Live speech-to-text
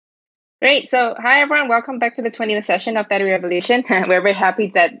Great. So, hi everyone. Welcome back to the 20th session of Battery Revolution. We're very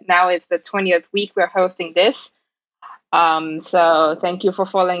happy that now is the 20th week we're hosting this. So, thank you for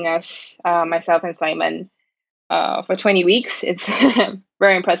following us, myself and Simon, for 20 weeks. It's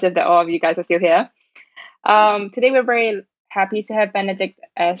very impressive that all of you guys are still here. Today, we're very happy to have Benedict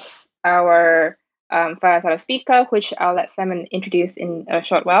as our fireside speaker, which I'll let Simon introduce in a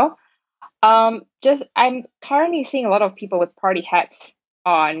short while. I'm currently seeing a lot of people with party hats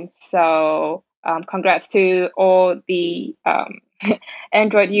on. So congrats to all the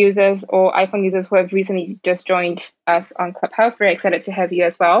Android users or iPhone users who have recently just joined us on Clubhouse. Very excited to have you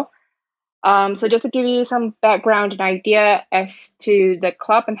as well. So just to give you some background and idea as to the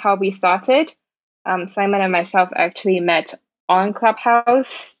club and how we started, Simon and myself actually met on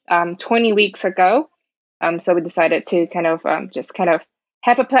Clubhouse 20 weeks ago. So we decided to just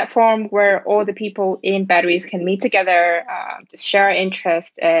have a platform where all the people in batteries can meet together, just share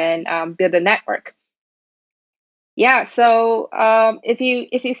interests and build a network. Yeah. So if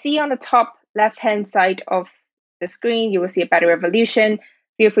you see on the top left hand side of the screen, you will see a Battery Revolution.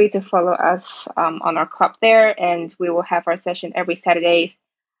 Feel free to follow us on our club there, and we will have our session every Saturday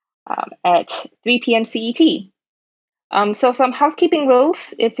at 3 p.m. CET. So some housekeeping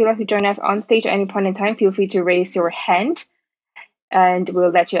rules. If you'd like to join us on stage at any point in time, feel free to raise your hand and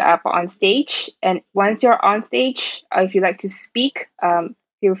we'll let you up on stage. And once you're on stage, if you'd like to speak,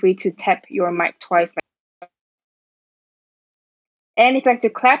 feel free to tap your mic twice. And if you'd like to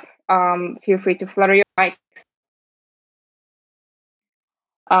clap, feel free to flutter your mic.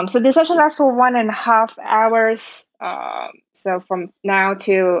 So the session lasts for 1.5 hours. So from now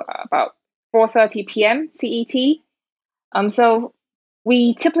to about 4:30 p.m. CET. So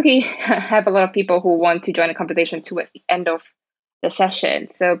we typically have a lot of people who want to join the conversation towards the end of the session.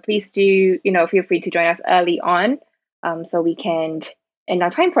 So please do, feel free to join us early on, so we can end our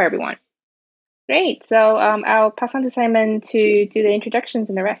time for everyone. Great. So I'll pass on to Simon to do the introductions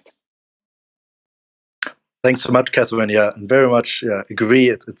and the rest. Thanks so much, Catherine. Yeah, and very much agree.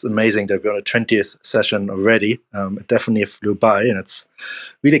 It's amazing that we're on a 20th session already. It definitely flew by, and it's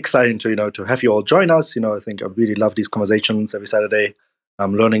really exciting to have you all join us. I think I really love these conversations every Saturday.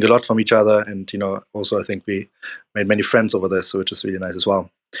 I'm learning a lot from each other, and also I think we made many friends over this, which is really nice as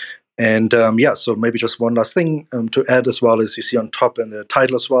well. And so maybe just one last thing to add as well is you see on top in the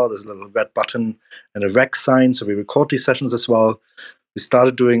title as well, there's a little red button and a rec sign. So we record these sessions as well. We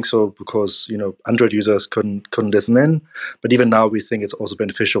started doing so because Android users couldn't listen in, but even now we think it's also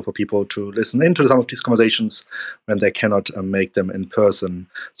beneficial for people to listen into some of these conversations when they cannot make them in person.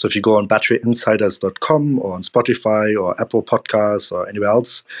 So if you go on batteryinsiders.com or on Spotify or Apple Podcasts or anywhere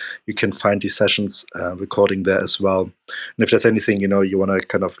else, you can find these sessions recording there as well. And if there's anything you want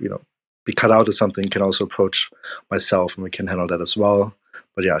to be cut out or something, you can also approach myself and we can handle that as well.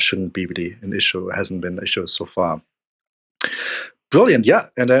 But yeah, it shouldn't be really an issue. It hasn't been an issue so far. Brilliant, yeah.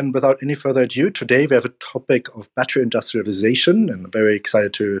 And then without any further ado, today we have a topic of battery industrialization, and I'm very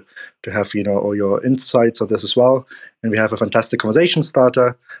excited to have all your insights on this as well. And we have a fantastic conversation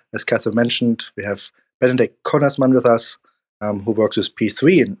starter. As Catherine mentioned, we have Benedict Konnersmann with us, who works with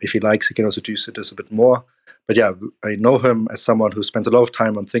P3, and if he likes, he can also do this a bit more. But yeah, I know him as someone who spends a lot of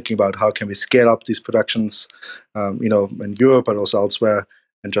time on thinking about how can we scale up these productions, in Europe, but also elsewhere.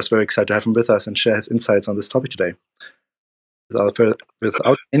 And just very excited to have him with us and share his insights on this topic today. Without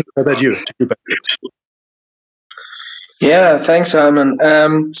any further ado, to you, Benedict. Yeah, thanks, Simon.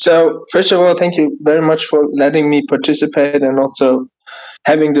 So first of all, thank you very much for letting me participate and also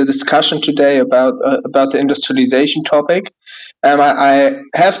having the discussion today about the industrialization topic. I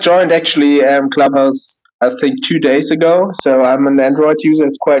have joined actually Clubhouse, I think 2 days ago. So I'm an Android user;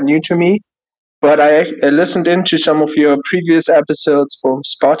 it's quite new to me. But I listened into some of your previous episodes from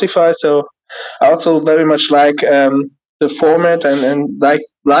Spotify, so I also very much like the format and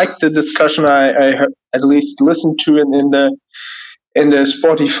like the discussion I heard, at least listened to in the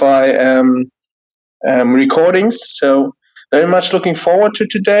Spotify recordings. So very much looking forward to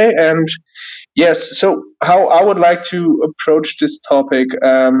today. And yes, so how I would like to approach this topic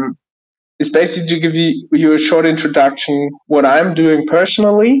is basically to give you a short introduction what I'm doing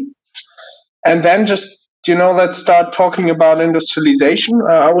personally, and then just let's start talking about industrialization.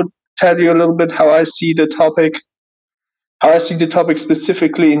 I would tell you a little bit how I see the topic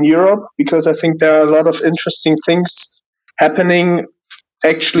specifically in Europe, because I think there are a lot of interesting things happening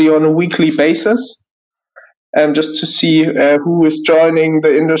actually on a weekly basis, and just to see who is joining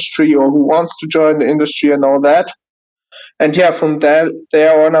the industry or who wants to join the industry and all that. And yeah, from there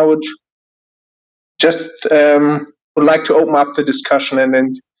on, I would just would like to open up the discussion and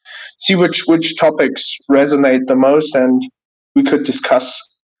then see which topics resonate the most, and we could discuss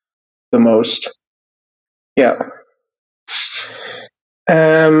the most. Yeah.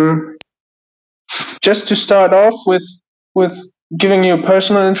 Just to start off with giving you a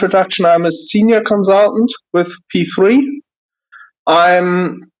personal introduction, I'm a senior consultant with P3.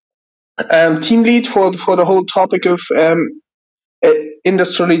 I'm team lead for the whole topic of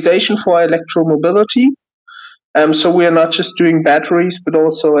industrialization for electromobility. So we are not just doing batteries, but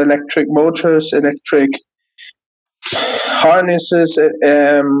also electric motors, electric harnesses,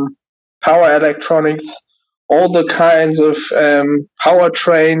 power electronics, all the kinds of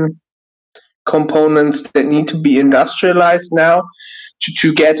powertrain components that need to be industrialized now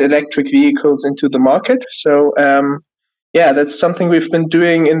to get electric vehicles into the market. So yeah, that's something we've been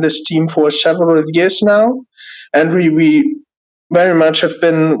doing in this team for several years now, and we very much have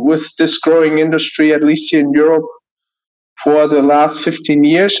been with this growing industry, at least here in Europe, for the last 15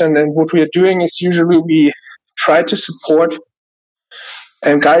 years. And then what we are doing is usually we try to support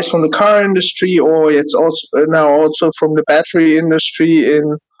guys from the car industry, or it's also now also from the battery industry,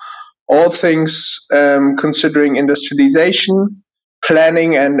 in all things considering industrialization,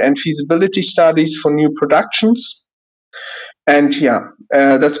 planning, and feasibility studies for new productions. And yeah,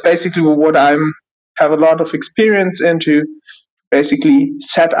 that's basically what I have a lot of experience in, to basically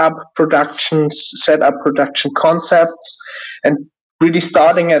set up productions, set up production concepts, and really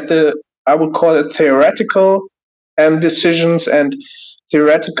starting at the, I would call it, theoretical decisions and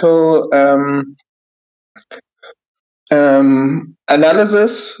theoretical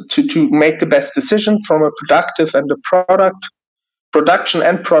analysis to make the best decision from a productive and a production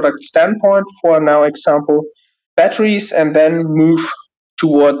and product standpoint, for now example batteries, and then move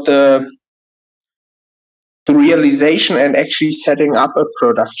toward the realization and actually setting up a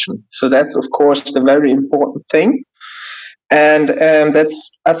production. So that's of course the very important thing. And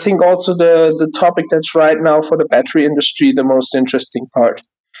that's, I think, also the topic that's right now for the battery industry the most interesting part.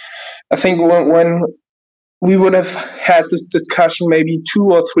 I think when we would have had this discussion maybe 2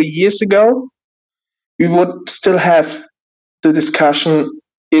 or 3 years ago, we would still have the discussion,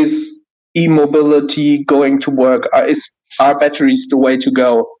 is e-mobility going to work? Are batteries the way to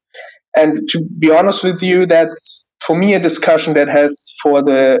go? And to be honest with you, that's for me a discussion that has, for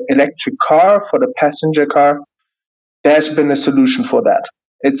the electric car, for the passenger car, there's been a solution for that.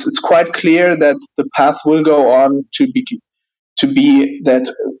 It's quite clear that the path will go on to be that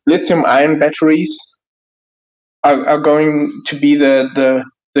lithium-ion batteries are going to be the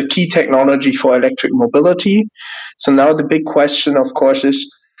key technology for electric mobility. So now the big question, of course, is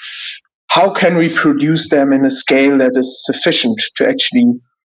how can we produce them in a scale that is sufficient to actually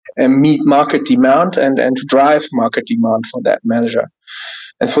meet market demand and to drive market demand for that measure.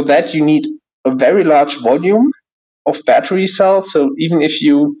 And for that, you need a very large volume of battery cells. So even if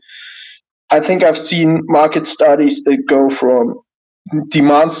I think I've seen market studies that go from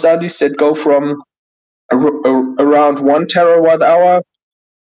demand studies that go from around 1 terawatt hour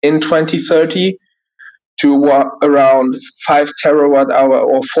in 2030 to around 5 terawatt hour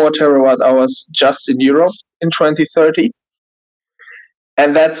or 4 terawatt hours just in Europe in 2030.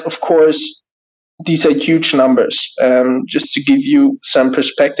 And that's, of course, these are huge numbers. Just to give you some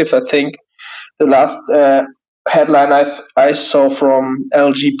perspective, I think the last headline I saw from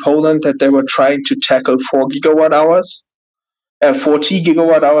LG Poland, that they were trying to tackle 40 gigawatt hours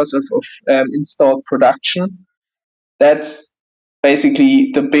of installed production. That's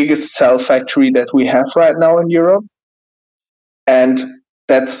basically the biggest cell factory that we have right now in Europe. And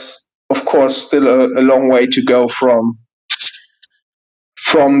that's, of course, still a long way to go from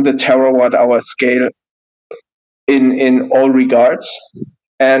the terawatt hour scale in all regards.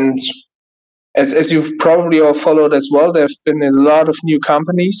 And as you've probably all followed as well, there have been a lot of new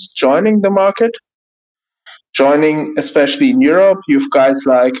companies joining the market, joining especially in Europe. You've guys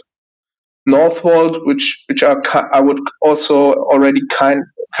like Northvolt, which are, I would also already kind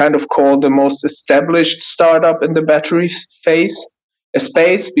of call the most established startup in the battery space,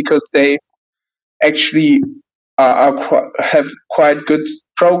 because they actually have quite good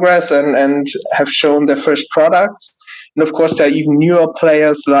progress and have shown their first products. And of course, there are even newer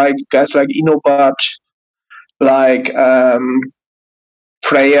players, like guys like InoBat, like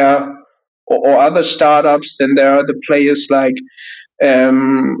Freya, or other startups. Then there are the players like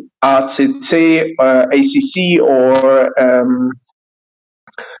RCC, ACC, or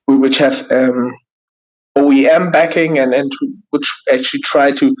which have OEM backing and which actually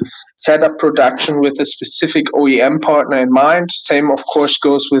try to set up production with a specific OEM partner in mind. Same, of course,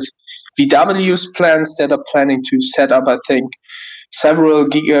 goes with VW's plans that are planning to set up, I think, several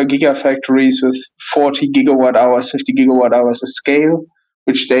gigafactories with 40 gigawatt hours, 50 gigawatt hours of scale,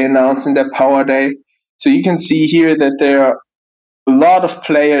 which they announced in their Power Day. So you can see here that there are a lot of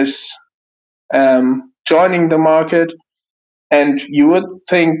players joining the market. And you would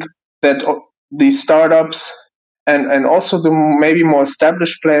think that these startups and also the maybe more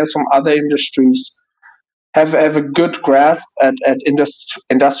established players from other industries have a good grasp at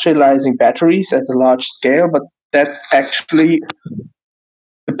industrializing batteries at a large scale, but that's actually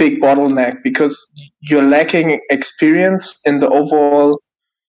a big bottleneck because you're lacking experience in the overall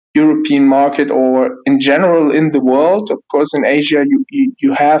European market or in general in the world. Of course, in Asia,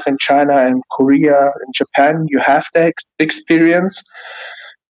 you have in China and Korea and Japan, you have the experience,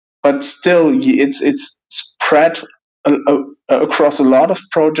 but still it's spread across a lot of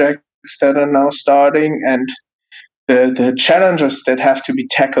projects that are now starting, and the challenges that have to be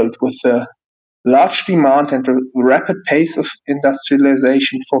tackled with the large demand and the rapid pace of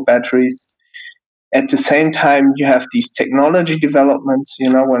industrialization for batteries. At the same time, you have these technology developments,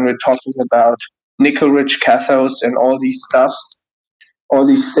 when we're talking about nickel-rich cathodes and all these stuff, all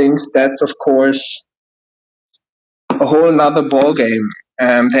these things, that's of course a whole nother ball game.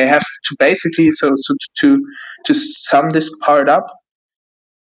 They have to basically, to sum this part up,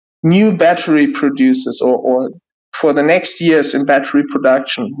 new battery producers or for the next years in battery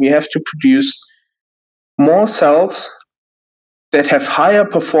production, we have to produce more cells that have higher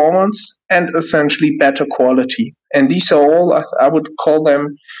performance and essentially better quality. And these are all, I would call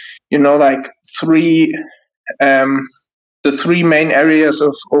them, like three, the three main areas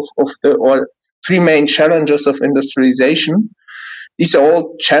or three main challenges of industrialization. These are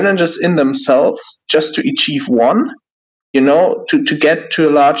all challenges in themselves. Just to achieve one, to get to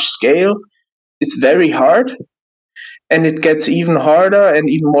a large scale, it's very hard. And it gets even harder and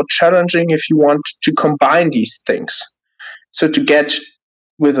even more challenging if you want to combine these things. So to get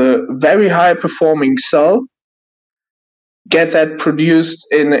with a very high performing cell, get that produced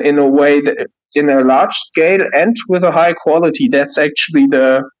in a way that in a large scale and with a high quality, that's actually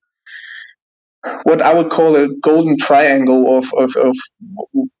what I would call a golden triangle of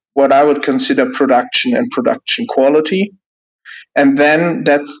what I would consider production and production quality. And then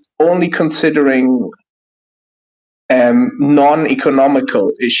that's only considering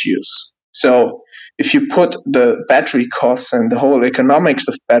non-economical issues. So if you put the battery costs and the whole economics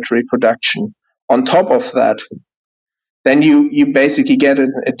of battery production on top of that, then you basically get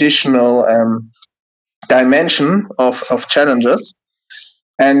an additional dimension of challenges.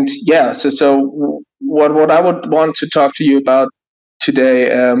 And yeah, so what I would want to talk to you about today,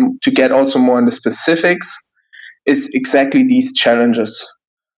 to get also more into specifics, is exactly these challenges.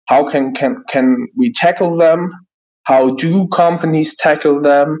 How can we tackle them? How do companies tackle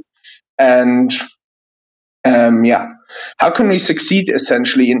them? And how can we succeed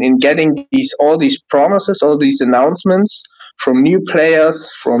essentially in getting all these promises, all these announcements from new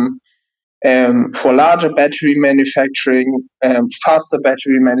players, from for larger battery manufacturing, faster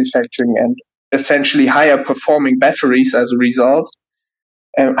battery manufacturing, and essentially higher performing batteries as a result?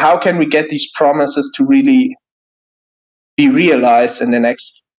 How can we get these promises to really be realized in the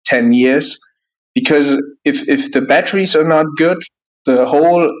next 10 years? Because if the batteries are not good, the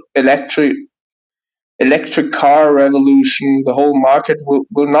whole electric car revolution, the whole market will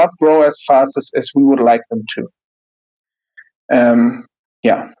not grow as fast as we would like them to.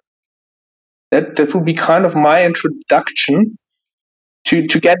 That would be kind of my introduction to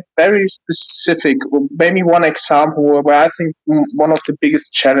get very specific. Maybe one example where I think one of the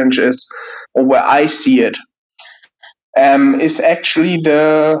biggest challenges, or where I see it, is actually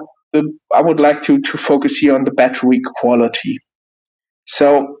I would like to focus here on the battery quality.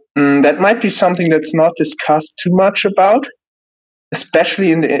 So that might be something that's not discussed too much about,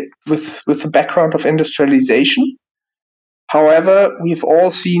 especially with the background of industrialization. However, we've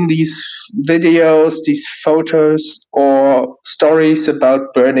all seen these videos, these photos, or stories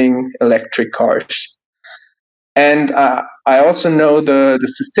about burning electric cars. And I also know the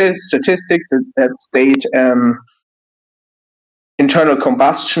statistics that state internal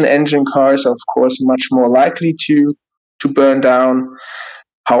combustion engine cars are, of course, much more likely to burn down.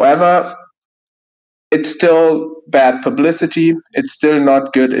 However, it's still bad publicity. It's still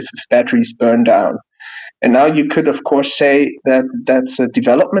not good if batteries burn down. And now you could, of course, say that that's a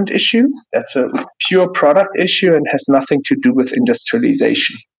development issue. That's a pure product issue and has nothing to do with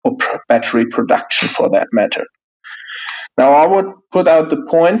industrialization or battery production, for that matter. Now, I would put out the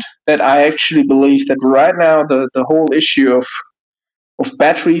point that I actually believe that right now the whole issue of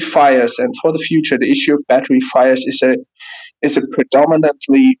battery fires, and for the future, the issue of battery fires is a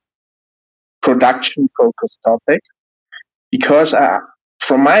predominantly production-focused topic, because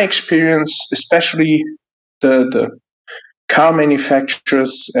from my experience, especially the car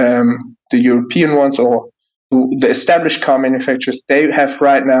manufacturers, the European ones or the established car manufacturers, they have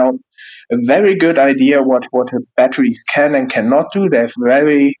right now a very good idea what batteries can and cannot do. They have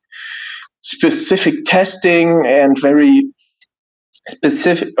very specific testing and very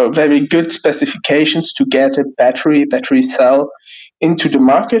good specifications to get a battery cell into the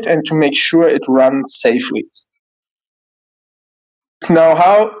market and to make sure it runs safely.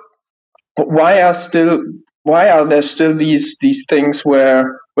 Now, why are there still these things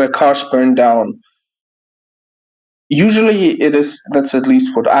where cars burn down? Usually that's at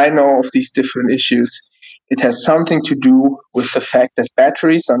least what I know of these different issues. It has something to do with the fact that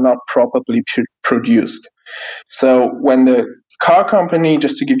batteries are not properly produced. So when the car company,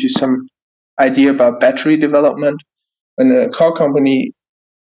 just to give you some idea about battery development, when a car company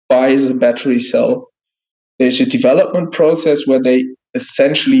buys a battery cell, there's a development process where they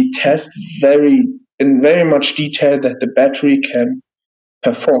essentially test in very much detail that the battery can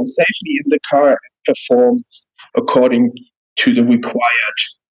perform safely in the car and perform according to the required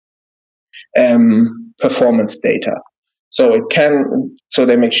performance data. So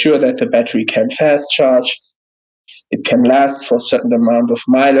they make sure that the battery can fast charge, it can last for a certain amount of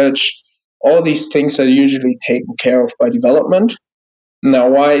mileage. All these things are usually taken care of by development. Now,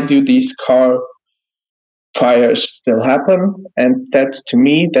 why do these car fires still happen? And that's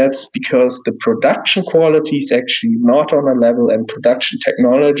because the production quality is actually not on a level, and production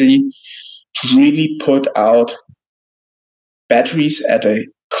technology to really put out batteries at a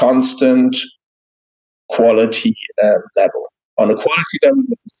constant quality level, on a quality level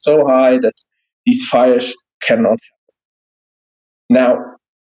that is so high that these fires cannot happen. Now,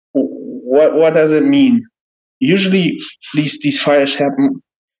 what does it mean? Usually, these fires happen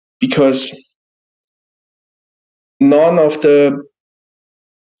because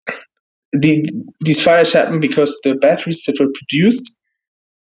these fires happen because the batteries that were produced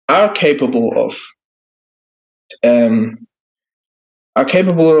are capable of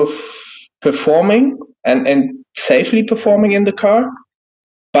performing and safely performing in the car,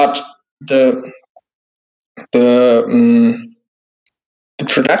 but the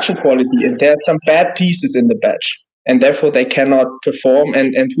production quality, and there are some bad pieces in the batch, and therefore they cannot perform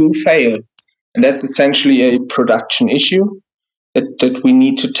and will fail. And that's essentially a production issue that we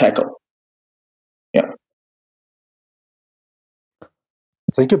need to tackle. Yeah.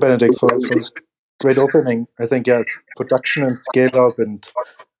 Thank you, Benedict, for this great opening. I think, it's production and scale up, and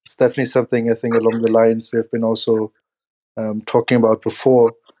it's definitely something I think along the lines we have been also talking about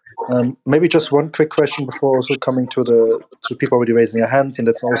before. Maybe just one quick question before also coming to people already raising their hands, and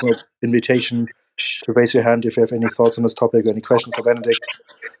that's also an invitation to raise your hand if you have any thoughts on this topic or any questions for Benedict.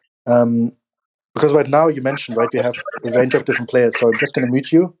 Because right now you mentioned, right, we have a range of different players, so I'm just going to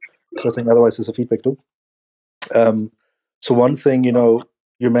mute you because I think otherwise there's a feedback loop. So one thing,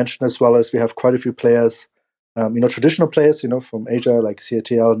 you mentioned as well as we have quite a few players, traditional players, from Asia like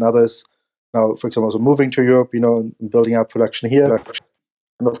CATL and others. Now, for example, also moving to Europe, and building up production here.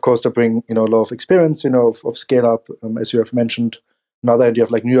 And of course, they bring, a lot of experience, of scale up, as you have mentioned. Another end, you have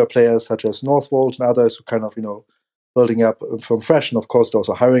like newer players such as Northvolt and others who kind of, building up from fresh. And of course, they're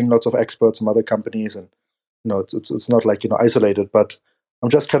also hiring lots of experts from other companies. And, it's not like, isolated. But I'm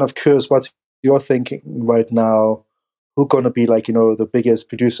just kind of curious, what's your thinking right now? Who going to be like, the biggest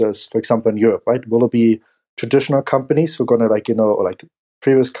producers, for example, in Europe, right? Will it be traditional companies who are going to like, or like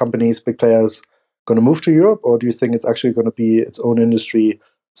previous companies, big players going to move to Europe? Or do you think it's actually going to be its own industry,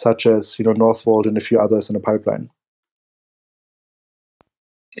 such as, Northvolt and a few others in the pipeline?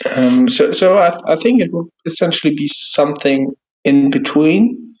 So I think it will essentially be something in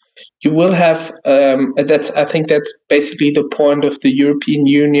between. You will have I think that's basically the point of the European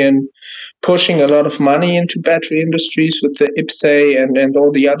Union pushing a lot of money into battery industries with the IPCEI and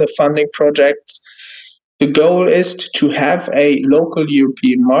all the other funding projects. The goal is to have a local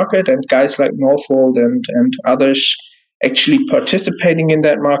European market, and guys like Northvolt and others actually participating in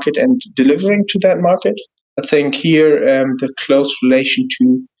that market and delivering to that market. I think here the close relation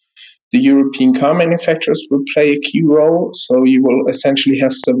to the European car manufacturers will play a key role. So you will essentially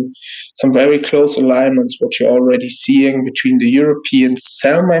have some very close alignments, what you're already seeing between the European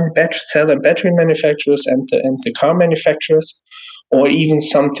cell and battery manufacturers and the car manufacturers, or even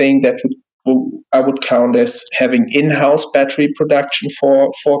something that I would count as having in-house battery production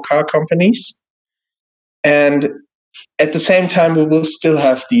for car companies. And at the same time, we will still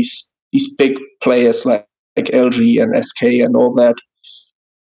have these big players like LG and SK and all that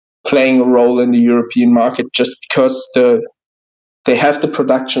playing a role in the European market, just because they have the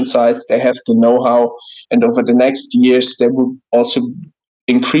production sites, they have the know-how, and over the next years they will also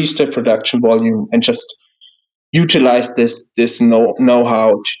increase their production volume and just utilize this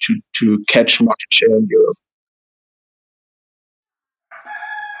know-how to catch market share in Europe.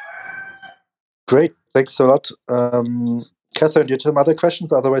 Great, thanks a lot. Catherine, do you have some other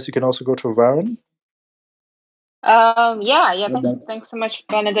questions? Otherwise, you can also go to Varun. Yeah. Thanks so much,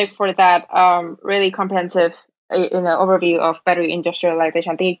 Benedict, for that really comprehensive overview of battery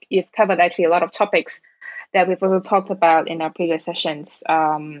industrialization. I think you've covered actually a lot of topics that we've also talked about in our previous sessions.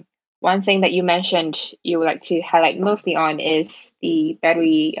 One thing that you mentioned you would like to highlight mostly on is the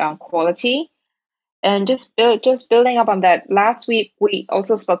battery quality. And just building up on that, last week we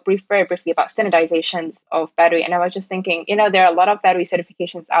also spoke very briefly about standardizations of battery. And I was just thinking, there are a lot of battery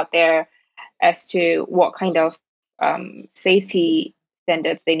certifications out there as to what kind of safety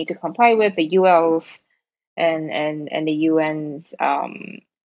standards they need to comply with, the ULs and the UNs.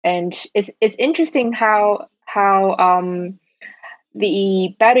 And it's interesting how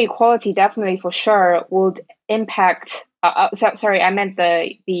the battery quality definitely for sure would impact. Sorry, I meant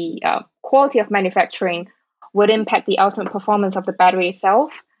the quality of manufacturing would impact the ultimate performance of the battery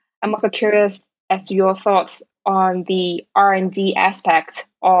itself. I'm also curious as to your thoughts on the R&D aspect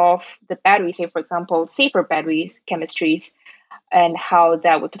of the battery, say for example, safer batteries chemistries, and how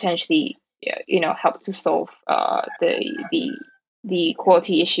that would potentially, help to solve the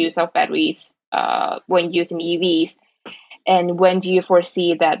quality issues of batteries when using EVs. And when do you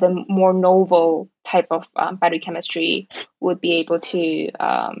foresee that the more novel type of battery chemistry would be able to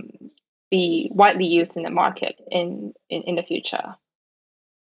be widely used in the market in the future?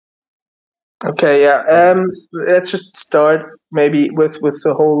 Okay, yeah. Let's just start maybe with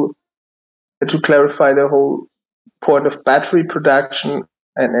the whole, to clarify the whole point of battery production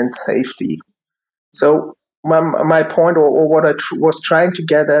and safety. So my point, or what I was trying to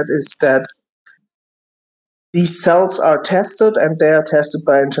get at, is that these cells are tested, and they are tested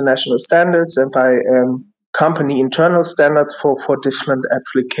by international standards and by company internal standards for different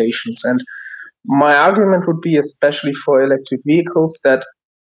applications. And my argument would be, especially for electric vehicles, that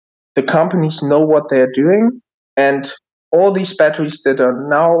the companies know what they're doing, and all these batteries that are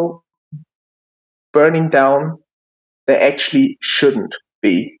now burning down, they actually shouldn't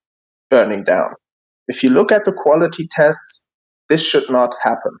be burning down. If you look at the quality tests, this should not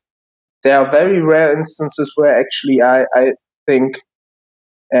happen. There are very rare instances where actually I think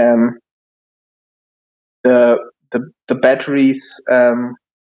the batteries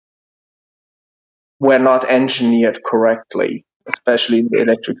were not engineered correctly, especially in the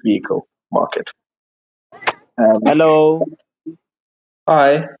electric vehicle market. Hello,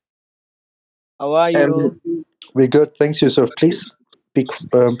 Hi. how are you? We're good, thanks, Yusuf. Please, we're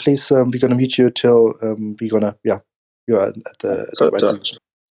gonna mute you till you're at the right position.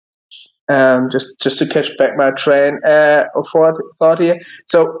 Just to catch back my train of thought here.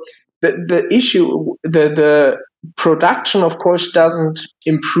 So the issue, the production, of course, doesn't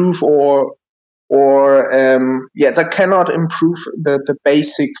improve that cannot improve the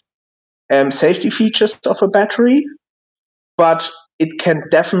basic safety features of a battery, but it can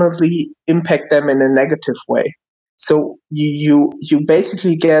definitely impact them in a negative way. So you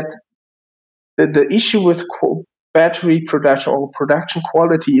basically get the issue with battery production or production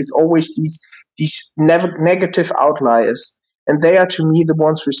quality is always these negative outliers, and they are, to me, the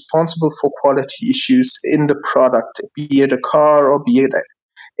ones responsible for quality issues in the product, be it a car or be it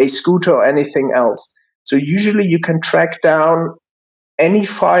a scooter or anything else. So usually you can track down any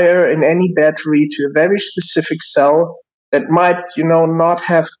fire in any battery to a very specific cell that might, not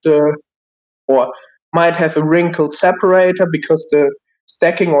have or might have a wrinkled separator because the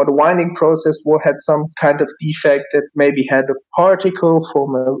stacking or the winding process had some kind of defect, that maybe had a particle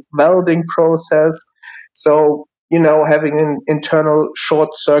from a welding process. So, having an internal short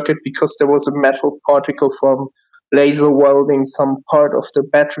circuit because there was a metal particle from laser welding some part of the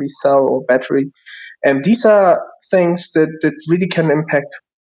battery cell or battery. And these are things that really can impact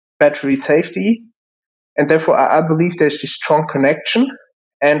battery safety. And therefore, I believe there's this strong connection.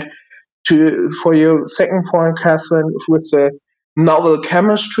 And for your second point, Catherine, with the novel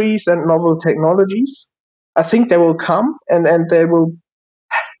chemistries and novel technologies, I think they will come, and they will.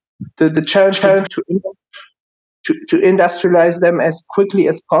 The challenge to industrialize them as quickly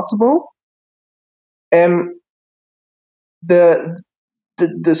as possible. The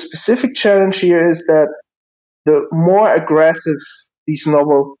specific challenge here is that the more aggressive these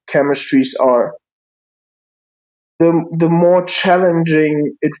novel chemistries are, the more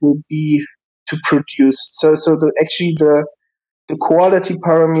challenging it will be to produce. So the quality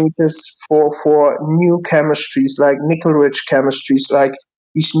parameters for new chemistries, like nickel-rich chemistries, like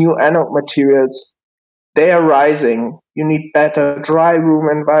these new anode materials, they are rising. You need better dry room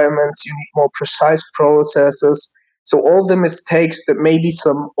environments, you need more precise processes. So all the mistakes that maybe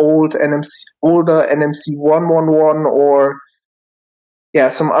some older NMC 111 or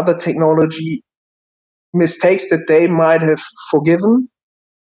some other technology mistakes that they might have forgiven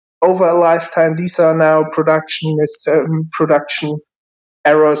over a lifetime, these are now production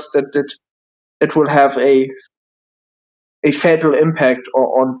errors that will have a fatal impact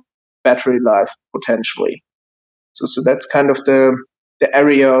on battery life potentially. So that's kind of the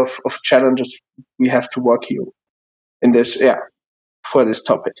area of challenges we have to work here in this for this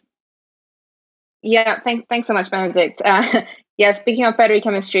topic. Yeah, thanks so much, Benedict. Yeah, speaking of battery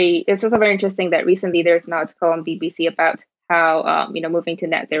chemistry, it's also very interesting that recently there's an article on BBC about how moving to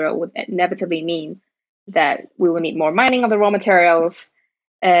net zero would inevitably mean that we will need more mining of the raw materials,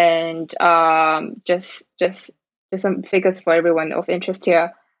 and just some figures for everyone of interest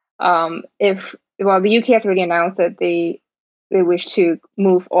here. The UK has already announced that they wish to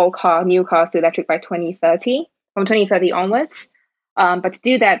move all new cars to electric by 2030, from 2030 onwards. But to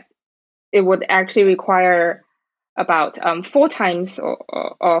do that, it would actually require about 4 times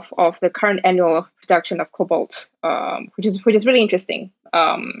of the current annual production of cobalt, which is really interesting,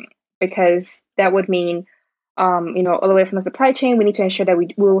 because that would mean all the way from the supply chain, we need to ensure that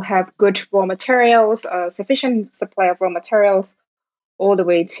we will have good raw materials, sufficient supply of raw materials, all the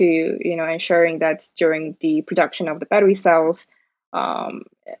way to ensuring that during the production of the battery cells,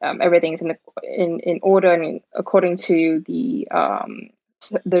 everything is in order and according to the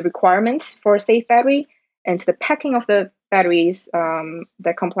requirements for a safe battery, and to the packing of the batteries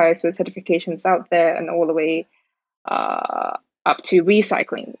that complies with certifications out there, and all the way up to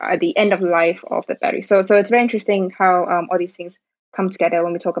recycling at the end of life of the battery. So it's very interesting how all these things come together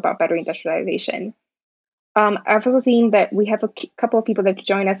when we talk about battery industrialization. I've also seen that we have a couple of people that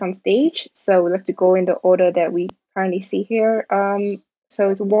join us on stage, so we'd like to go in the order that we currently see here.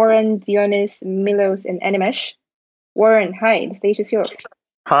 So it's Warren, Dionys, Milos, and Animesh. Warren, hi, the stage is yours.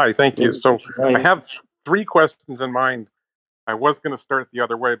 Hi, thank you. So I have 3 questions in mind. I was going to start the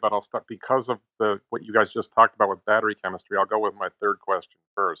other way, but I'll start because of what you guys just talked about with battery chemistry. I'll go with my third question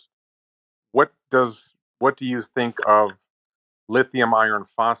first. What do you think of lithium iron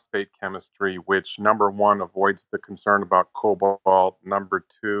phosphate chemistry, which number 1 avoids the concern about cobalt, number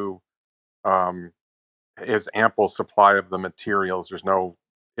 2 is ample supply of the materials. There's no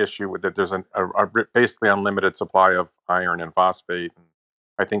issue with it. There's a basically unlimited supply of iron and phosphate.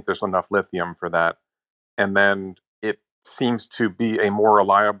 I think there's enough lithium for that. And then it seems to be a more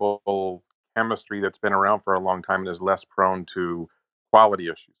reliable chemistry that's been around for a long time and is less prone to quality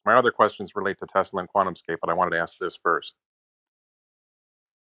issues. My other questions relate to Tesla and QuantumScape, but I wanted to ask this first.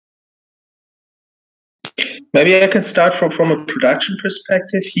 Maybe I can start from a production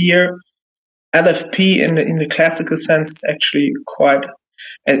perspective here. LFP in the classical sense is actually quite,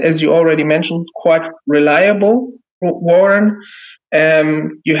 as you already mentioned, quite reliable, Warren.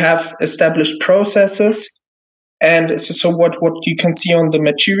 You have established processes, and so what you can see on the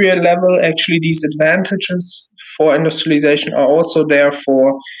material level, actually these advantages for industrialization are also there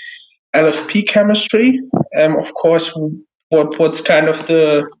for LFP chemistry. Of course, what's kind of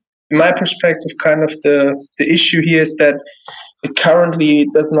in my perspective, kind of the issue here is that it currently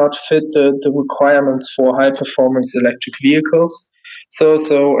does not fit the requirements for high performance electric vehicles. So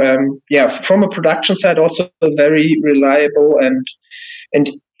from a production side, also very reliable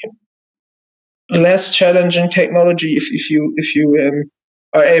and less challenging technology. If you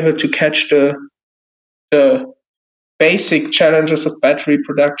are able to catch the basic challenges of battery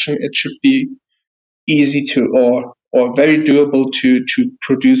production, it should be easy to or very doable to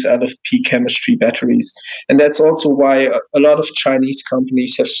produce LFP chemistry batteries. And that's also why a lot of Chinese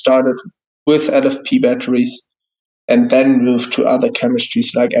companies have started with LFP batteries and then moved to other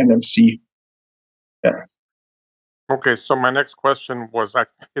chemistries like NMC. Yeah. Okay, so my next question was,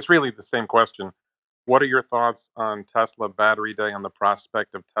 it's really the same question. What are your thoughts on Tesla Battery Day and the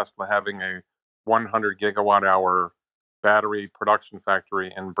prospect of Tesla having a 100 gigawatt hour battery production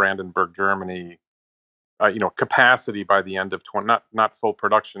factory in Brandenburg, Germany? Capacity by the end of not full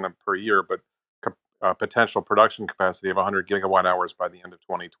production per year, but potential production capacity of 100 gigawatt hours by the end of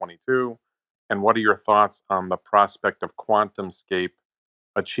 2022. And what are your thoughts on the prospect of QuantumScape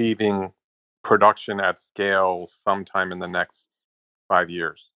achieving production at scale sometime in the next 5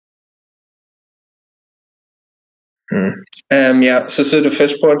 years? So the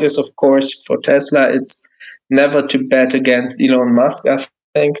first point is, of course, for Tesla, it's never to bet against Elon Musk. I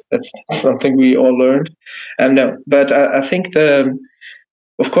think that's something we all learned. But I think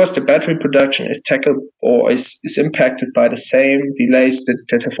of course, the battery production is tackled or is impacted by the same delays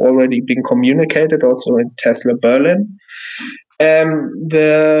that have already been communicated also in Tesla Berlin. I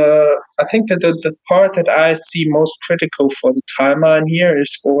think that the part that I see most critical for the timeline here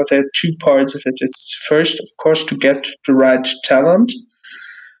is, or there are 2 parts of it. It's first, of course, to get the right talent.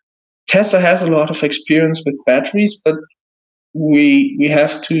 Tesla has a lot of experience with batteries, but we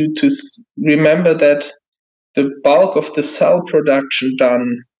have to remember that the bulk of the cell production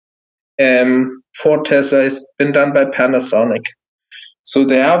done for Tesla has been done by Panasonic. So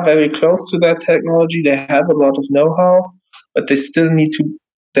they are very close to that technology. They have a lot of know-how, but they still need to.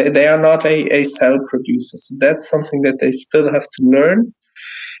 They are not a cell producer, so that's something that they still have to learn.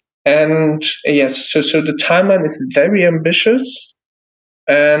 And yes, so the timeline is very ambitious,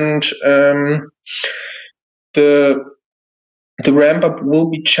 and the ramp up will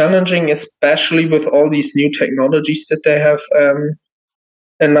be challenging, especially with all these new technologies that they have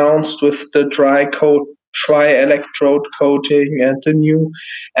announced with the tri-electrode coating and the new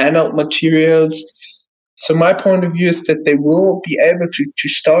anode materials. So my point of view is that they will be able to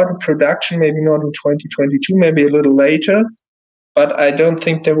start production, maybe not in 2022, maybe a little later, but I don't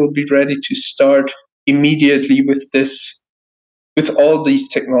think they will be ready to start immediately with all these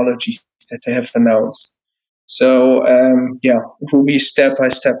technologies that they have announced. So it will be a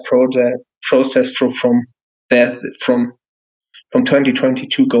step-by-step process from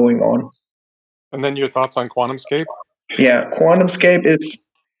 2022 going on. And then your thoughts on QuantumScape? Yeah, QuantumScape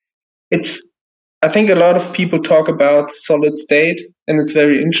it's I think a lot of people talk about solid state, and it's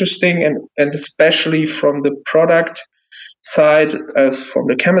very interesting, and especially from the product side, as from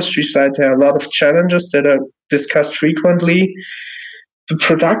the chemistry side, there are a lot of challenges that are discussed frequently. The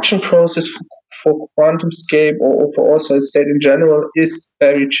production process for QuantumScape or for all solid state in general is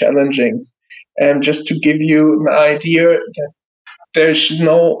very challenging. And just to give you an idea, that there's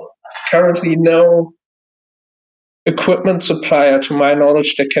currently no equipment supplier, to my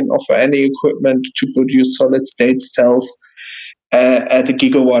knowledge, that can offer any equipment to produce solid state cells at a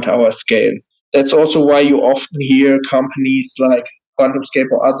gigawatt hour scale. That's also why you often hear companies like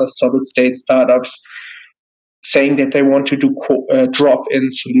QuantumScape or other solid state startups saying that they want to do drop-in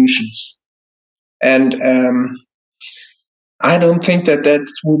solutions. And I don't think that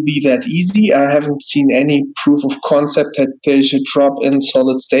will be that easy. I haven't seen any proof of concept that there's a drop-in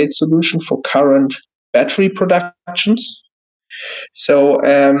solid state solution for current battery productions. So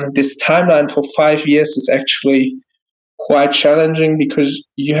this timeline for 5 years is actually quite challenging, because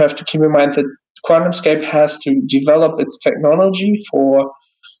you have to keep in mind that QuantumScape has to develop its technology to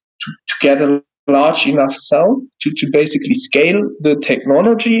get a large enough cell to basically scale the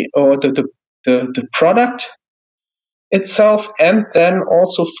technology or the product itself, and then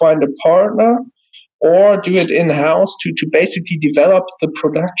also find a partner or do it in-house to basically develop the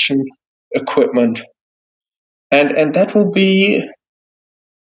production equipment. And that will be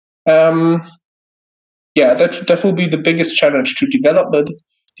that will be the biggest challenge, to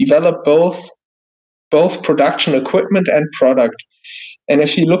develop both production equipment and product. And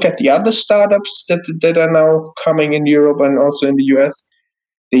if you look at the other startups that are now coming in Europe and also in the US,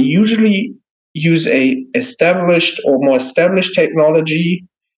 they usually use a established or more established technology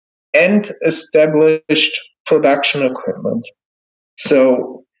and established production equipment.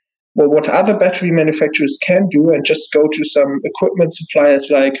 So what other battery manufacturers can do, and just go to some equipment suppliers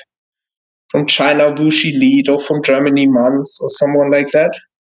like from China, Wuxi Lead, or from Germany, Manz, or someone like that,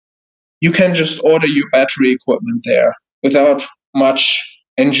 you can just order your battery equipment there without much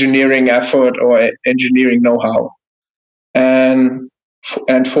engineering effort or engineering know-how. And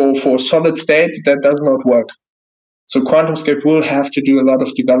for solid state, that does not work. So QuantumScape will have to do a lot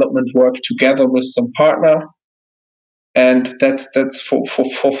of development work together with some partner, and that's for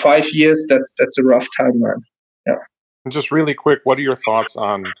 5 years. That's a rough timeline. Yeah. And just really quick, what are your thoughts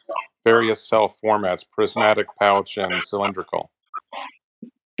on various cell formats, prismatic, pouch, and cylindrical?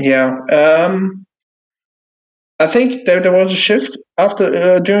 Yeah. I think there was a shift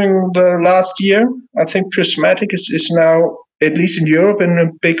after during the last year. I think prismatic is now, at least in Europe, in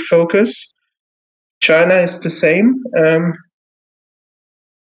a big focus. China is the same.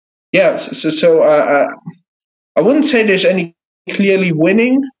 So I wouldn't say there's any clearly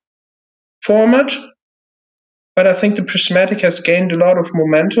winning format, but I think the prismatic has gained a lot of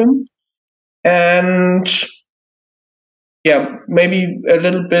momentum, and maybe a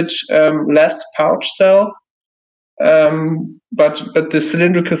little bit less pouch cell, but the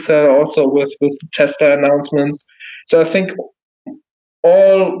cylindrical cell also with Tesla announcements. So I think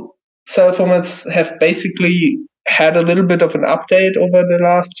all cell formats have basically had a little bit of an update over the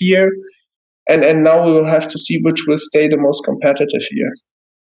last year, and now we will have to see which will stay the most competitive here.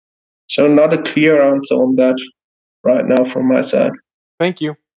 So not a clear answer on that right now from my side. Thank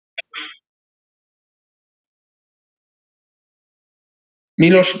you.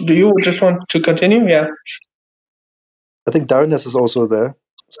 Milos, do you just want to continue? Yeah. I think Darnes is also there,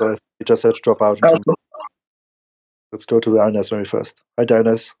 so I think he just had to drop out. And come. Let's go to Darnes very first. Hi,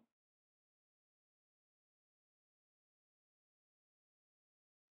 Darnes.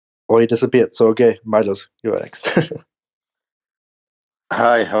 he disappeared. So, okay, Milos, you're next.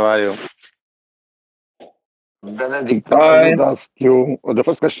 Hi, how are you? Benedict, Hi. I would ask you the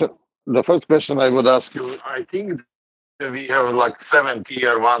first question. The first question I would ask you, I think that we have like 7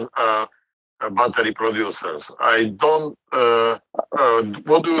 tier one battery producers. I don't.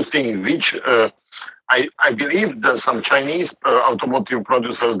 What do you think? Which I believe that some Chinese automotive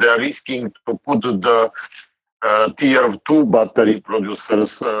producers, they are risking to put the tier two battery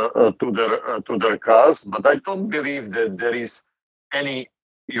producers to their cars, but I don't believe that there is any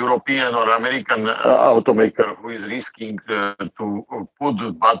European or American automaker who is risking to put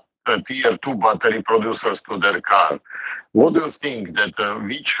tier two battery producers to their car. What do you think that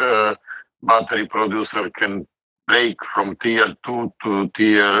which battery producer can break from tier two to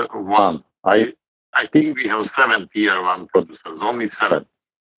tier one? I think we have 7 tier one producers, only 7.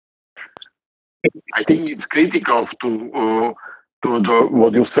 I think it's critical to the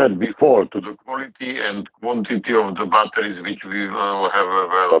what you said before, to the quality and quantity of the batteries which we will have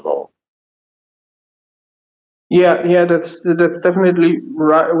available. Yeah, that's definitely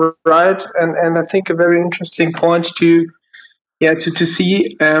right, and I think a very interesting point to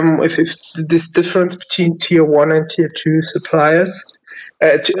see if this difference between tier one and tier two suppliers,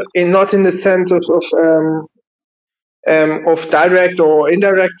 not in the sense of direct or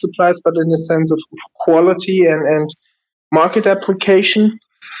indirect supplies, but in the sense of quality and market application.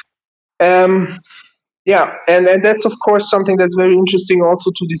 Yeah, and that's of course something that's very interesting also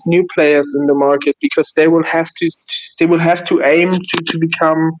to these new players in the market, because they will have to aim to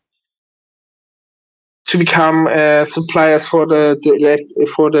become suppliers for the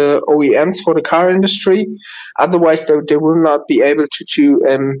OEMs, for the car industry. Otherwise, they will not be able to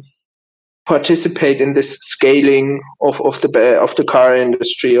participate in this scaling of the car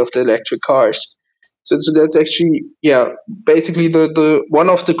industry, of the electric cars. So that's actually basically the one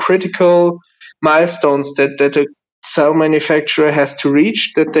of the critical milestones that a cell manufacturer has to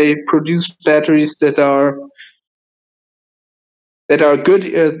reach, that they produce batteries that are good,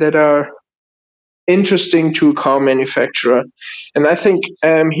 that are interesting to a car manufacturer. And I think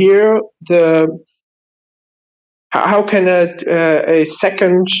here how can a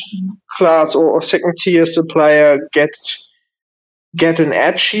second class or second tier supplier get an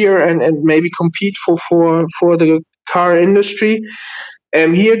edge here and maybe compete for the car industry?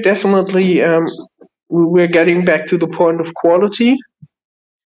 Here definitely we're getting back to the point of quality.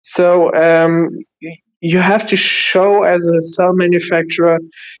 So you have to show as a cell manufacturer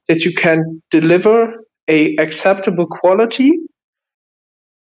that you can deliver a acceptable quality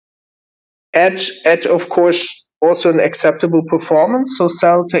at of course also an acceptable performance. So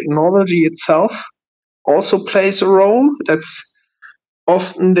cell technology itself also plays a role. That's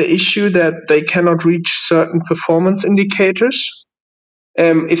often the issue, that they cannot reach certain performance indicators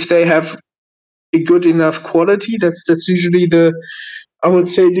if they have a good enough quality. That's usually I would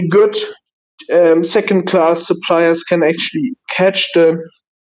say the good second class suppliers can actually catch the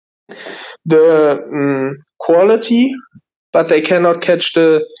quality, but they cannot catch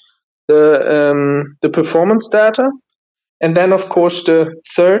the performance data. And then of course the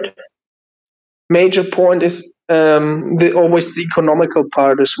third major point is always the economical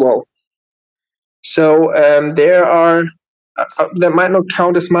part as well. So that might not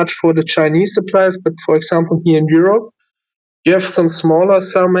count as much for the Chinese suppliers, but for example here in Europe, you have some smaller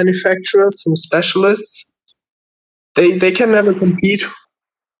cell manufacturers, some specialists. They can never compete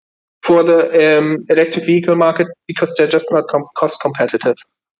for the electric vehicle market because they're just not cost competitive.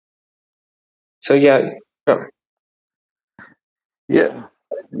 So yeah.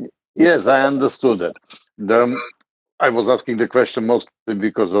 Yes, I understood it. I was asking the question mostly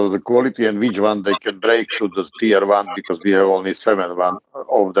because of the quality and which one they can break to the tier one, because we have only 7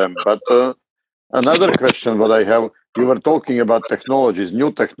 of them. But another question what I have, you were talking about technologies,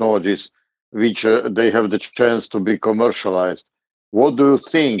 new technologies, which they have the chance to be commercialized. What do you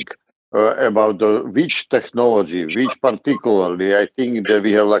think about which technology, which particularly? I think that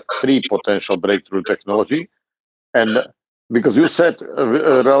we have like 3 potential breakthrough technology, and because you said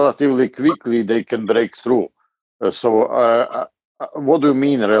relatively quickly they can break through. What do you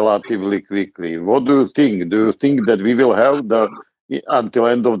mean relatively quickly? What do you think? Do you think that we will have until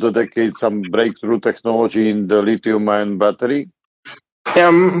end of the decade some breakthrough technology in the lithium-ion battery?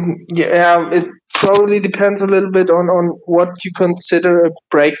 It probably depends a little bit on what you consider a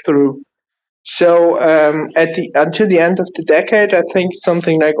breakthrough. So until the end of the decade, I think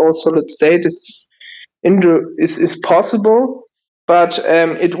something like all solid state is possible, but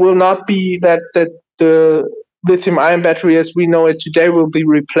it will not be that the lithium-ion battery as we know it today will be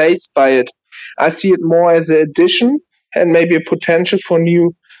replaced by it. I see it more as an addition and maybe a potential for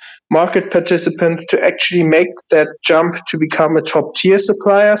new market participants to actually make that jump to become a top tier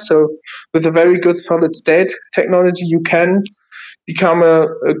supplier. So with a very good solid state technology, you can become a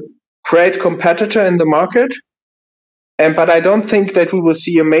great competitor in the market. But I don't think that we will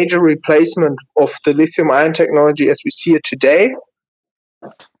see a major replacement of the lithium ion technology as we see it today,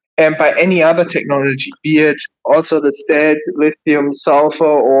 and by any other technology, be it also the state, lithium, sulfur,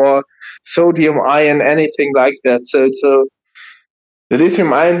 or sodium ion, anything like that. So the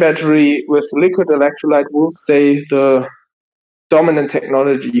lithium ion battery with liquid electrolyte will stay the dominant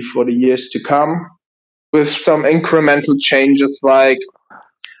technology for the years to come, with some incremental changes. Like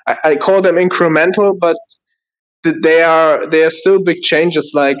I call them incremental, but they are still big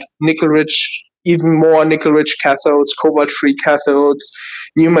changes, like nickel rich, even more nickel rich cathodes, cobalt free cathodes,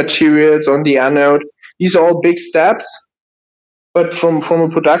 new materials on the anode. These are all big steps, but from a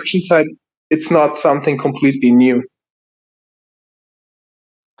production side, it's not something completely new.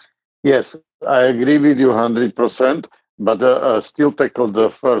 Yes, I agree with you 100%, but still tackle the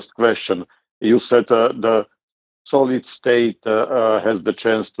first question. You said the solid state has the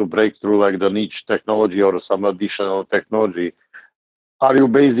chance to break through like the niche technology or some additional technology. Are you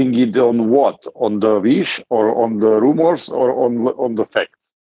basing it on what? On the wish or on the rumors or on the facts?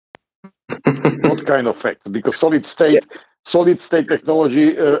 What kind of facts? Because solid state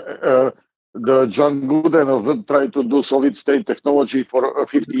technology, the John Gooden tried to do solid state technology for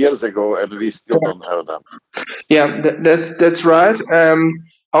 50 years ago, and we still don't have them. Yeah, that's right.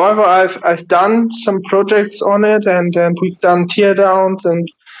 However, I've done some projects on it, and we've done teardowns and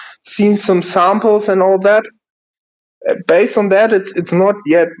seen some samples and all that. Based on that, it's not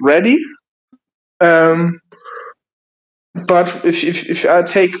yet ready. But if I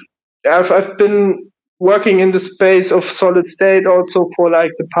take, I've been working in the space of solid state also for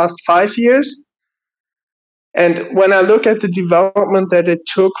like the past 5 years. And when I look at the development that it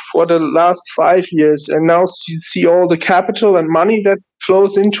took for the last 5 years, and now see all the capital and money that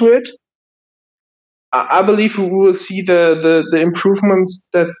flows into it, I believe we will see the improvements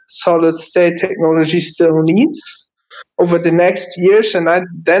that solid state technology still needs over the next years. And I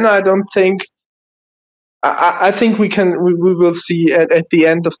don't think, I think we will see at the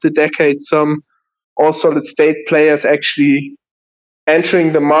end of the decade some all solid state players actually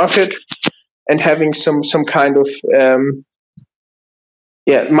entering the market and having some kind of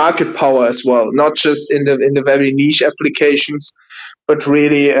market power as well, not just in the very niche applications, but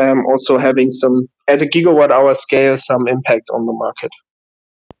really also having some, at a gigawatt hour scale, some impact on the market.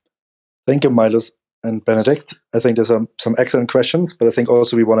 Thank you, Milos and Benedict. I think there's some excellent questions, but I think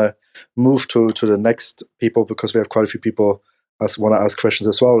also we want to move to the next people, because we have quite a few people want to ask questions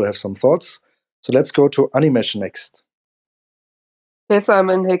as well. They have some thoughts. So let's go to Animesh next. Hey,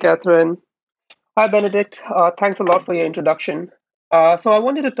 Simon. Hey, Catherine. Hi, Benedict. Thanks a lot for your introduction. So I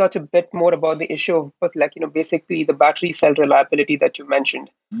wanted to touch a bit more about the issue of, basically the battery cell reliability that you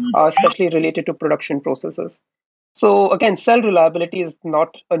mentioned, especially related to production processes. So again, cell reliability is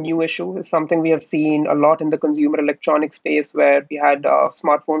not a new issue. It's something we have seen a lot in the consumer electronics space, where we had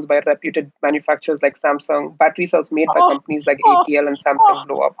smartphones by reputed manufacturers like Samsung, battery cells made by companies like ATL and Samsung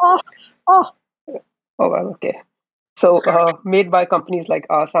blow up. Oh, well, okay. So made by companies like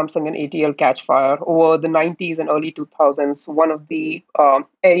Samsung and ATL catch fire over the 90s and early 2000s. One of the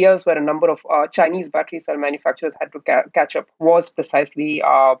areas where a number of Chinese battery cell manufacturers had to catch up was precisely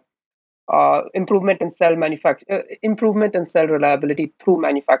improvement in improvement in cell reliability through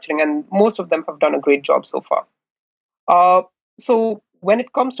manufacturing, and most of them have done a great job so far. So when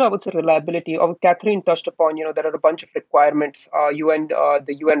it comes to, I would say, reliability, Catherine touched upon, there are a bunch of requirements,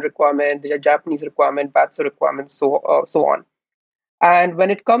 the UN requirement, the Japanese requirement, BATSA requirements, so on. And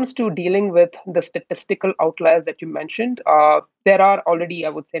when it comes to dealing with the statistical outliers that you mentioned, there are already, I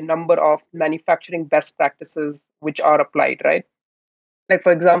would say, a number of manufacturing best practices which are applied, right? Like,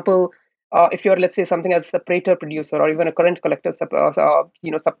 for example, if you're, let's say, something as a separator producer or even a current collector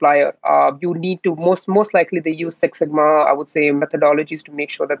supplier, you need to most likely they use Six Sigma, I would say, methodologies to make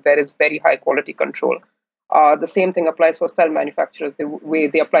sure that there is very high quality control. The same thing applies for cell manufacturers. The way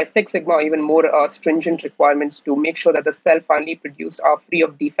they apply Six Sigma, or even more stringent requirements to make sure that the cell finally produced are free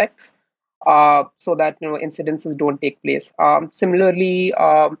of defects, so that incidences don't take place. Similarly,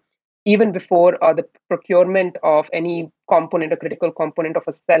 even before the procurement of any component, a critical component of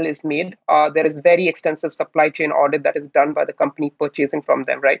a cell is made, there is very extensive supply chain audit that is done by the company purchasing from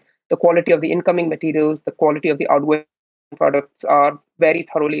them, right? The quality of the incoming materials, the quality of the outgoing products are very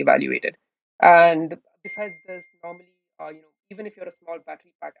thoroughly evaluated. And besides this, normally, even if you're a small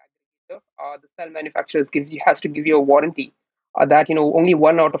battery pack aggregator, the cell manufacturers has to give you a warranty that only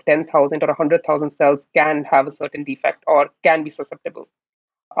 1 out of 10,000 or 100,000 cells can have a certain defect or can be susceptible.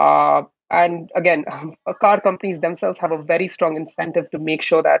 And again, car companies themselves have a very strong incentive to make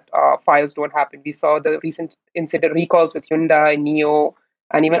sure that fires don't happen. We saw the recent incident recalls with Hyundai, NIO,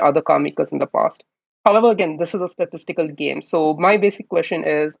 and even other car makers in the past. However, again, this is a statistical game. So my basic question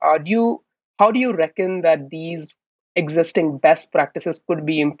is, how do you reckon that these existing best practices could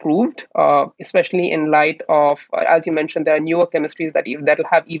be improved, especially in light of, as you mentioned, there are newer chemistries that'll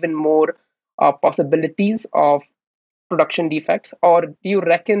have even more possibilities of production defects, or do you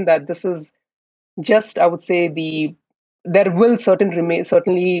reckon that this is just, I would say, there will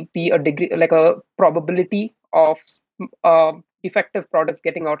certainly be a degree, like a probability of defective products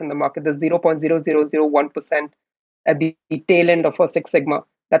getting out in the market, the 0.0001% at the tail end of a Six Sigma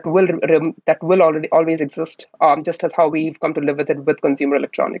that will already always exist, just as how we've come to live with it with consumer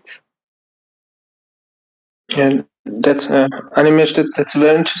electronics. And that's Animesh, that's a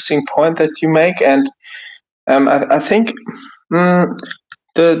very interesting point that you make, and I think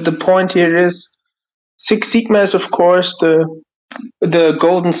the point here is Six Sigma is of course the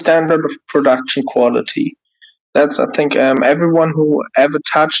golden standard of production quality. That's, I think, everyone who ever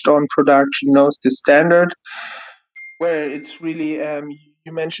touched on production knows the standard. Where it's really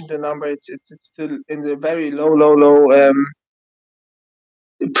you mentioned the number, it's still in the very low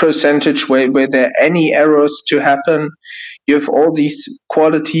percentage where there are any errors to happen. You have all these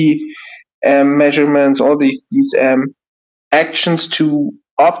quality measurements, all these actions to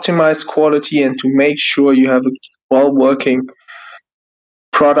optimize quality and to make sure you have a well working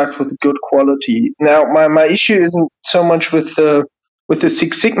product with good quality. Now, my issue isn't so much with the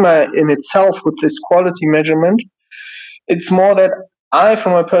Six Sigma in itself, with this quality measurement. It's more that I,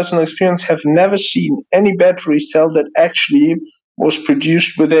 from my personal experience, have never seen any battery cell that actually was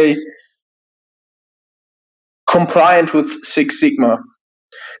produced with a compliant with Six Sigma.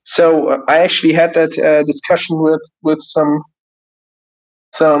 So I actually had that discussion with some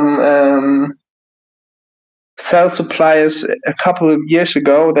cell suppliers a couple of years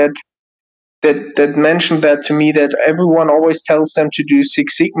ago that mentioned that to me, that everyone always tells them to do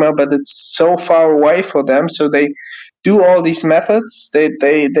Six Sigma, but it's so far away for them. So they do all these methods. They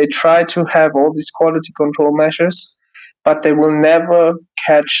try to have all these quality control measures, but they will never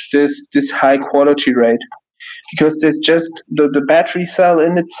catch this high quality rate, because there's just the battery cell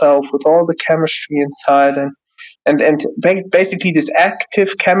in itself with all the chemistry inside, and basically this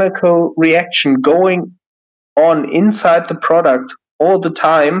active chemical reaction going on inside the product all the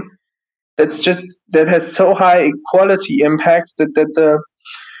time, that has so high quality impacts that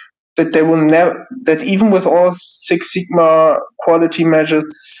they will never, that even with all Six Sigma quality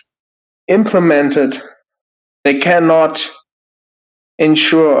measures implemented, they cannot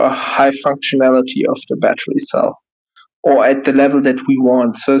ensure a high functionality of the battery cell or at the level that we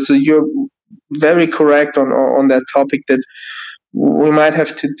want. So you're very correct on that topic, that we might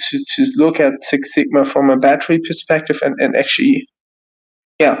have to look at Six Sigma from a battery perspective, and actually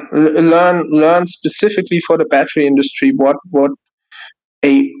learn specifically for the battery industry what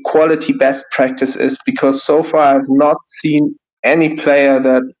a quality best practice is, because so far I've not seen any player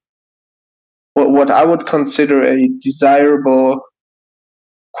that what I would consider a desirable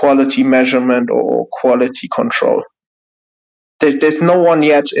quality measurement or quality control. There's no one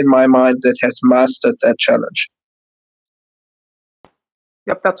yet in my mind that has mastered that challenge.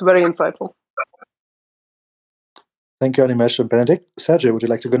 Yep, that's very insightful. Thank you, Animesh and Benedict. Sergio, would you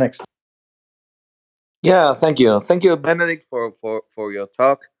like to go next? Yeah, thank you, Benedict, for your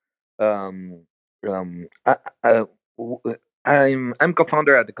talk. Um, um, I, I, w- I'm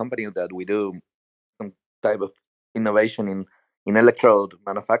co-founder at the company that we do some type of innovation in electrode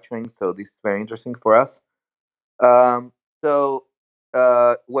manufacturing. So this is very interesting for us. Um, so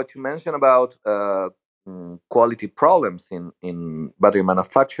what you mentioned about quality problems in battery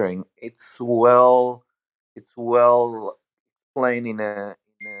manufacturing, it's well explained in a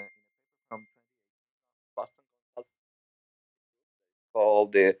from Boston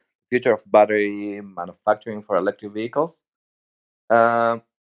called the Future of Battery Manufacturing for Electric Vehicles. Um,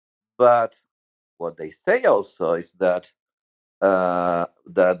 but what they say also is that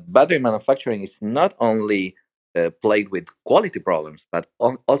battery manufacturing is not only played with quality problems, but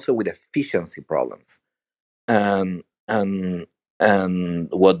also with efficiency problems. And and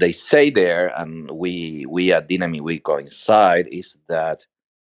what they say there, and we at Dynami we coincide, is that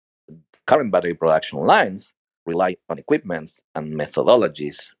current battery production lines rely on equipment and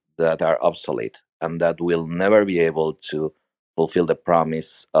methodologies that are obsolete and that will never be able to fulfill the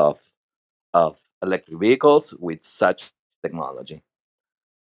promise of electric vehicles with such technology.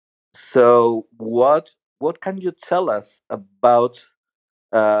 So, what can you tell us about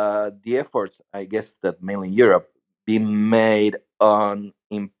the efforts? I guess that mainly in Europe, be made on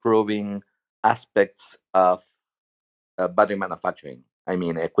improving aspects of battery manufacturing. I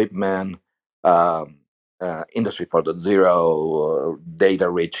mean, equipment, Industry 4.0,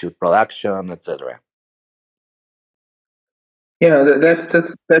 data-rich production, etc. Yeah, that's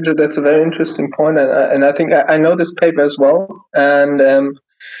a very interesting point, and I think I know this paper as well, and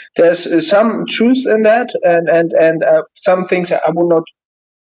there's some truth in that, and some things I would not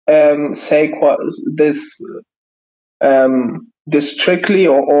say this strictly,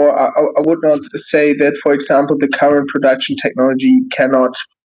 or I would not say that, for example, the current production technology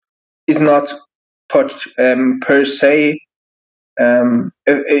is not per se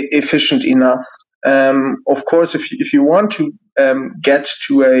efficient enough. Of course, if you want to get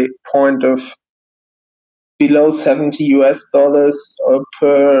to a point of below $70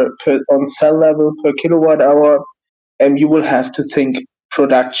 per on cell level per kilowatt hour, you will have to think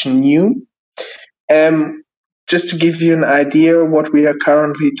production new. Just to give you an idea what we are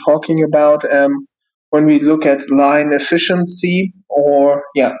currently talking about, when we look at line efficiency, or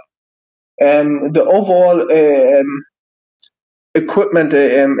the overall equipment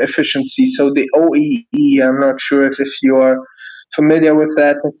efficiency, so the OEE, I'm not sure if you're familiar with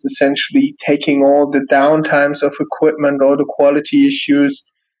that. It's essentially taking all the downtimes of equipment, all the quality issues,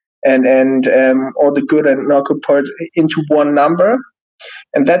 and all the good and not good parts into one number.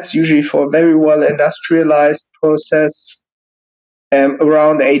 And that's usually for a very well industrialized process,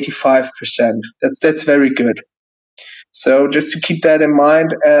 around 85%. That's very good. So just to keep that in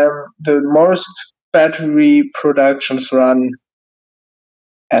mind, the most battery productions run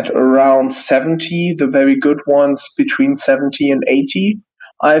at around 70, the very good ones between 70 and 80.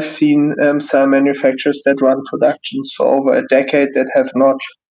 I've seen cell manufacturers that run productions for over a decade that have not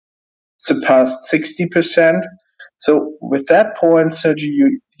surpassed 60%. So with that point, Sergio,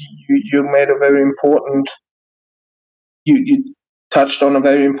 you made a very important, you touched on a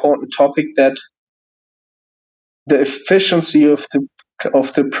very important topic, that the efficiency of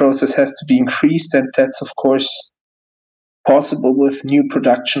the process has to be increased, and that's of course possible with new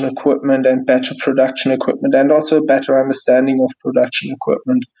production equipment and better production equipment, and also a better understanding of production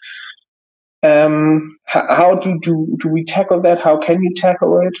equipment. How do we tackle that? How can you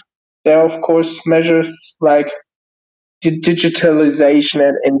tackle it? There are of course measures like digitalization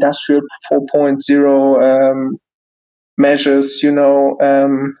and Industrial 4.0 measures,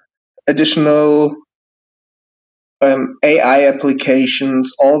 additional AI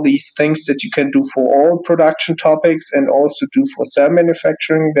applications, all these things that you can do for all production topics and also do for cell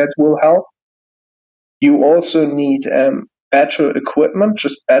manufacturing, that will help. You also need better equipment,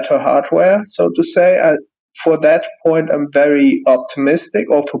 just better hardware, so to say. For that point, I'm very optimistic,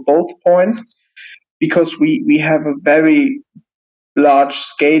 or for both points, because we have a very large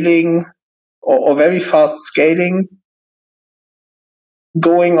scaling or very fast scaling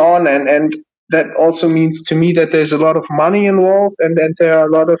going on, and that also means to me that there's a lot of money involved, and that there are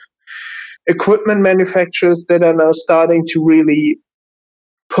a lot of equipment manufacturers that are now starting to really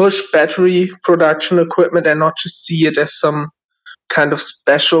push battery production equipment and not just see it as some kind of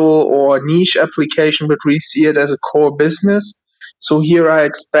special or niche application, but really see it as a core business. So here I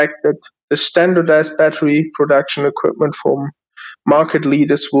expect that the standardized battery production equipment from market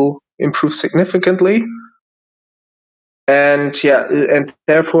leaders will improve significantly, and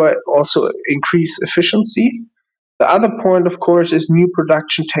therefore also increase efficiency. The other point, of course, is new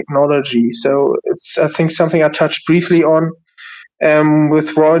production technology. So it's, I think, something I touched briefly on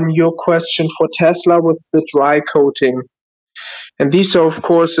with Ron, your question for Tesla with the dry coating. And these are, of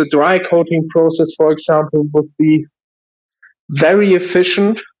course, the dry coating process, for example, would be very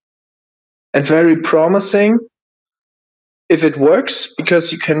efficient and very promising if it works,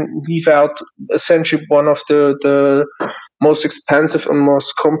 because you can leave out essentially one of the most expensive and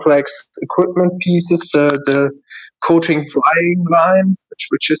most complex equipment pieces, the coating drying line,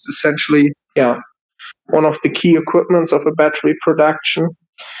 which is essentially one of the key equipments of a battery production.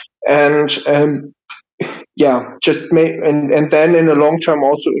 And just make and then in the long term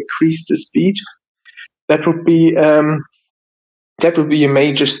also increase the speed. That would be a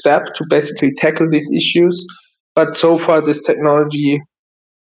major step to basically tackle these issues. But so far, this technology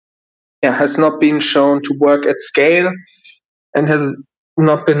has not been shown to work at scale and has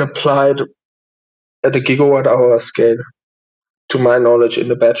not been applied at a gigawatt hour scale, to my knowledge, in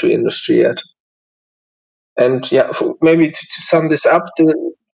the battery industry yet. And maybe to sum this up,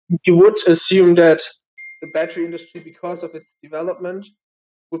 you would assume that the battery industry, because of its development,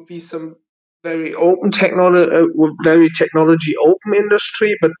 would be some very open technology, very technology open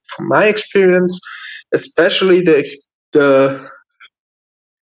industry. But from my experience, especially the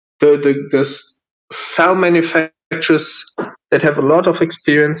cell manufacturing manufacturers that have a lot of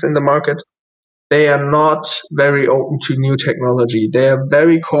experience in the market, they are not very open to new technology. They are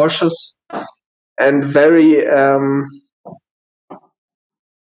very cautious and very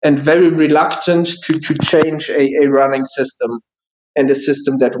reluctant to change a running system and a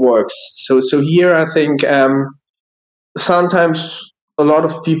system that works. So here I think sometimes a lot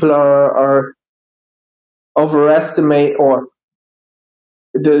of people are overestimate, or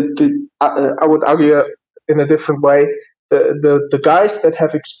I would argue in a different way, the guys that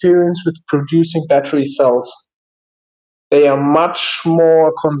have experience with producing battery cells, they are much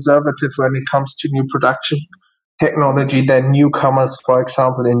more conservative when it comes to new production technology than newcomers, for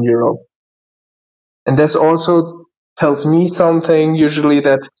example, in Europe. And this also tells me something usually,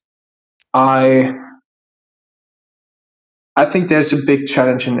 that I think there's a big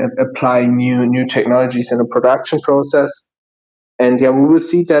challenge in applying new technologies in a production process. And yeah, we will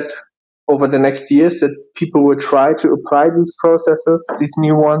see that over the next years, that people will try to apply these processes, these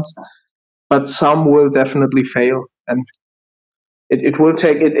new ones, but some will definitely fail. And it will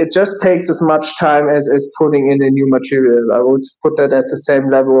take, it just takes as much time as putting in a new material. I would put that at the same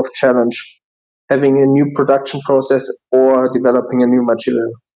level of challenge, having a new production process or developing a new material.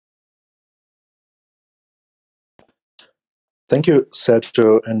 Thank you,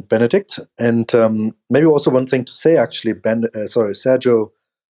 Sergio and Benedict. And maybe also one thing to say, actually, Sergio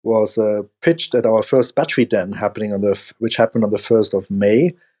was pitched at our first battery den which happened on the 1st of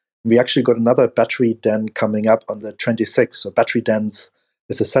May. We actually got another battery den coming up on the 26th. So battery dens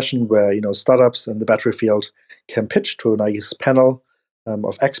is a session where startups in the battery field can pitch to a nice panel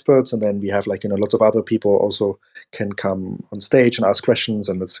of experts, and then we have lots of other people also can come on stage and ask questions,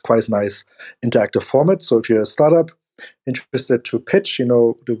 and it's quite a nice interactive format. So if you're a startup interested to pitch,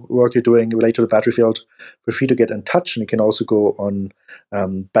 the work you're doing related to the battery field, feel free to get in touch. And you can also go on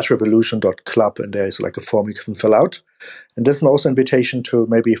batteryrevolution.club, and there's a form you can fill out. And there's also an invitation to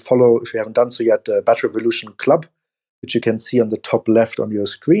maybe follow, if you haven't done so yet, the Battery Revolution Club, which you can see on the top left on your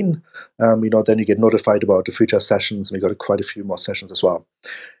screen. Then you get notified about the future sessions. We got quite a few more sessions as well.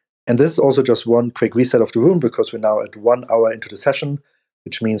 And this is also just one quick reset of the room, because we're now at 1 hour into the session,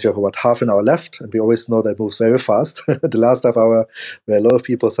 which means we have about half an hour left, and we always know that moves very fast. The last half hour, where a lot of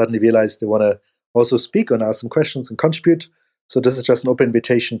people suddenly realize they want to also speak and ask some questions and contribute. So this is just an open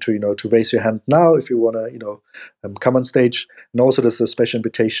invitation to raise your hand now if you want to come on stage. And also there's a special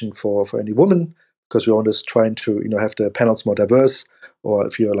invitation for any woman, because we're always trying to have the panels more diverse. Or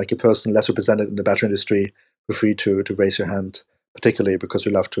if you're a person less represented in the battery industry, feel free to raise your hand, particularly because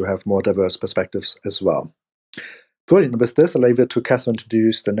we love to have more diverse perspectives as well. Brilliant. With this, I'll leave it to Catherine to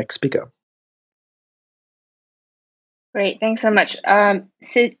introduce the next speaker. Great, thanks so much.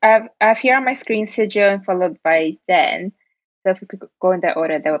 Sid, I've here on my screen Sergio followed by Dan. So if we could go in that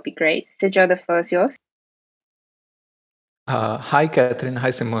order, that would be great. Sergio, the floor is yours. Hi, Catherine.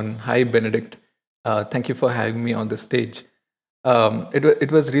 Hi, Simon. Hi, Benedict. Thank you for having me on the stage.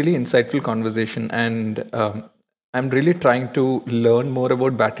 It was really insightful conversation, and I'm really trying to learn more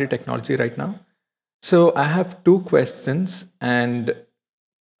about battery technology right now. So I have 2 questions and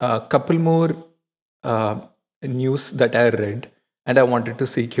a couple more news that I read, and I wanted to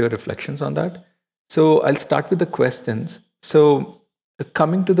seek your reflections on that. So I'll start with the questions. So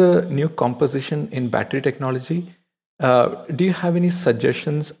coming to the new composition in battery technology, do you have any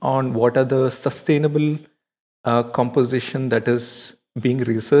suggestions on what are the sustainable composition that is being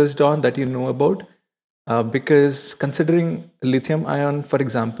researched on that you know about? Because considering lithium ion, for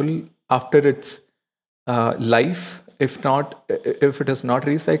example, after its life, if it is not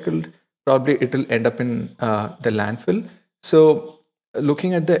recycled, probably it will end up in the landfill. So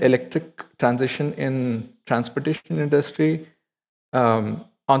looking at the electric transition in transportation industry, on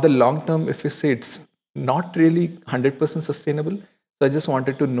the long term, if you say it's not really 100% sustainable, so I just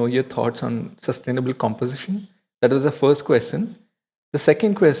wanted to know your thoughts on sustainable composition. That was the first question. The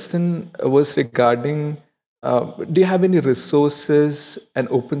second question was regarding, do you have any resources and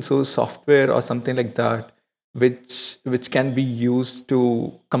open source software or something like that, which can be used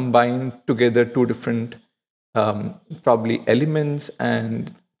to combine together 2 different probably elements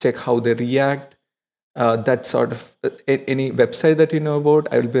and check how they react? That sort of any website that you know about,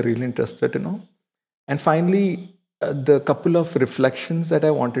 I will be really interested to know. And finally, the couple of reflections that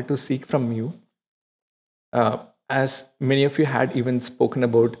I wanted to seek from you, as many of you had even spoken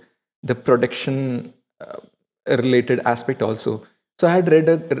about the production related aspect also. So I had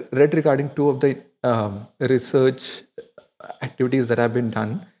read regarding 2 of the research activities that have been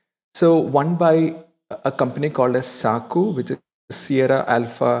done. So one by a company called as SAKU, which is Sierra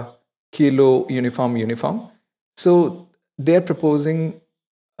Alpha Kilo Uniform. So they're proposing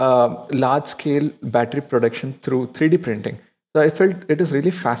large-scale battery production through 3D printing. So I felt it is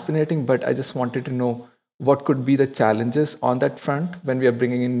really fascinating, but I just wanted to know what could be the challenges on that front when we are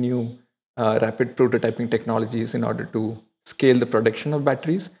bringing in new rapid prototyping technologies in order to scale the production of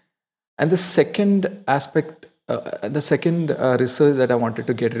batteries. And the second aspect, the second research that I wanted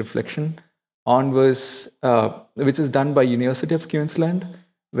to get a reflection on was, which is done by University of Queensland,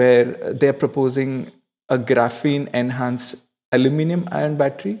 where they're proposing a graphene-enhanced aluminum ion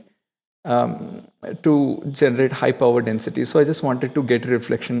battery to generate high power density. So I just wanted to get a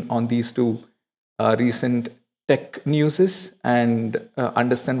reflection on these two recent tech newses and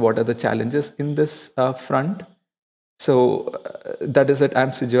understand what are the challenges in this front. So that is it. I'm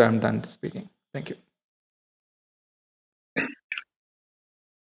Sijo. I'm done speaking. Thank you.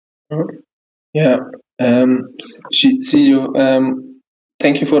 Yeah. Sijo,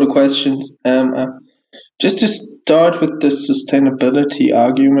 thank you for the questions. Just to start with the sustainability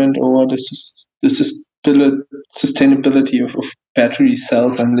argument or the sustainability of battery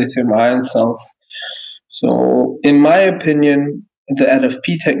cells and lithium-ion cells. So, in my opinion, the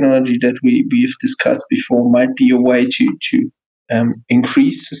LFP technology that we've discussed before might be a way to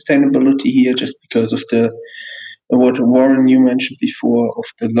increase sustainability here, just because of what Warren you mentioned before of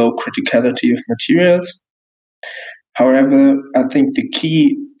the low criticality of materials. However, I think the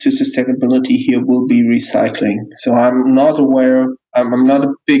key to sustainability here will be recycling. So I'm not aware. I'm not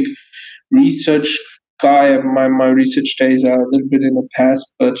a big research guy. My research days are a little bit in the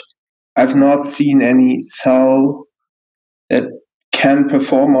past, but I've not seen any cell that can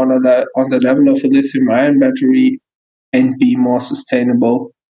perform on the level of a lithium-ion battery and be more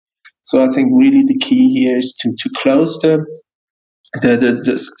sustainable. So I think really the key here is to close the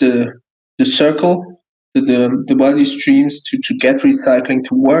circle, the value streams to get recycling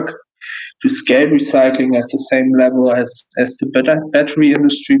to work, to scale recycling at the same level as the battery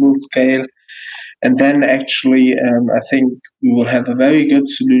industry will scale. And then actually, I think we will have a very good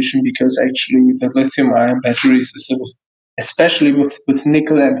solution, because actually the lithium-ion batteries, especially with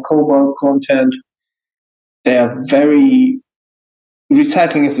nickel and cobalt content, they are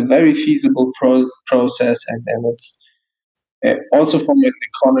recycling is a very feasible process, and it's also from an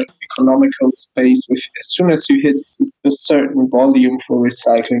economical space. As soon as you hit a certain volume for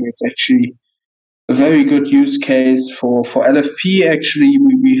recycling, it's actually a very good use case for LFP. Actually,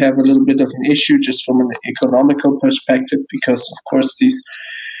 we have a little bit of an issue just from an economical perspective, because of course these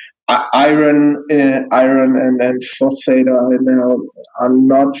iron and phosphate are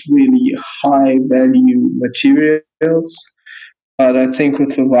not really high value materials. But I think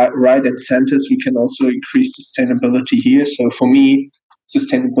with the right incentives, we can also increase sustainability here. So for me,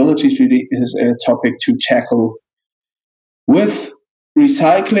 sustainability really is a topic to tackle with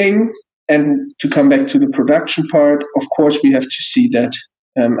recycling. And to come back to the production part, of course, we have to see that.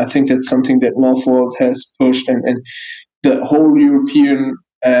 I think that's something that Northvolt has pushed, and the whole European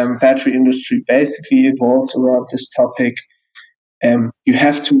battery industry basically evolves around this topic. You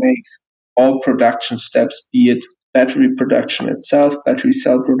have to make all production steps, be it battery production itself, battery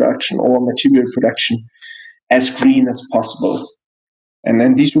cell production, or material production, as green as possible. And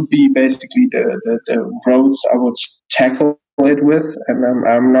then these would be basically the roads I would tackle it with. And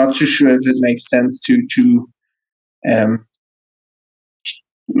I'm not too sure if it makes sense to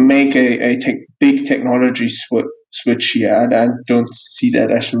make a big technology switch here. I don't see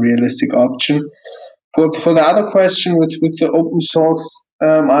that as a realistic option. For the other question with the open source,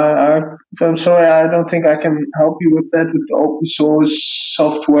 I'm sorry, I don't think I can help you with that, with the open source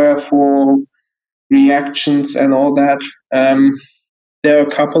software for reactions and all that. There are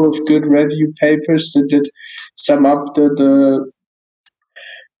a couple of good review papers that did sum up the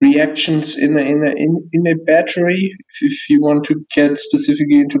reactions in a battery, if you want to get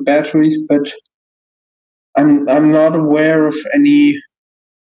specifically into batteries, but I'm not aware of any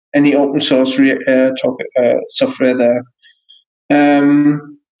open source software there.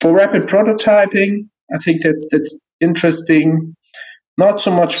 For rapid prototyping, I think that's interesting. Not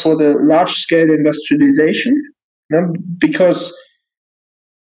so much for the large scale industrialization, because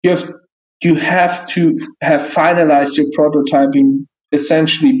you have to have finalized your prototyping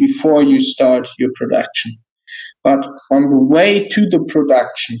essentially before you start your production. But on the way to the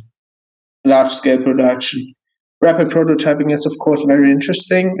production, large scale production, rapid prototyping is of course very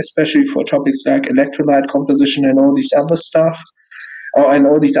interesting, especially for topics like electrolyte composition and all these other stuff, and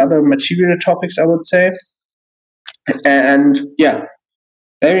all these other material topics, I would say. And yeah,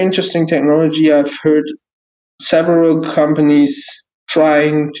 very interesting technology. I've heard several companies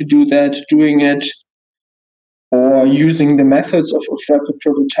trying to do that, doing it, or using the methods of rapid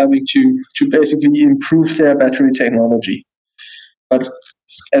prototyping to basically improve their battery technology. But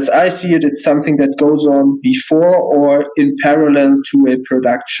as I see it, it's something that goes on before or in parallel to a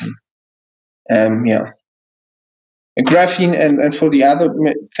production. Graphene and for the other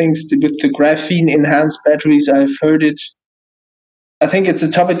things with the graphene enhanced batteries, I've heard it. I think it's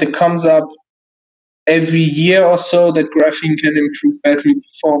a topic that comes up every year or so, that graphene can improve battery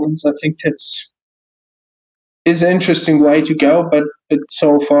performance. I think that's is an interesting way to go, but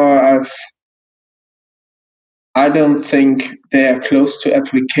so far I don't think they are close to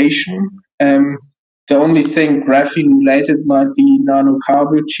application. The only thing graphene related might be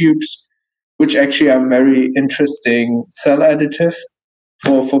nanocarbon tubes, which actually are very interesting cell additive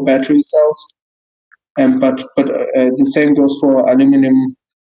for battery cells. But the same goes for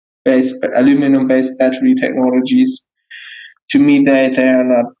aluminum-based battery technologies. To me, they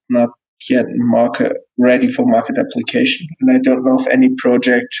are not yet ready for market application, and I don't know of any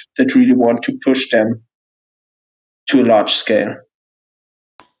project that really want to push them to a large scale.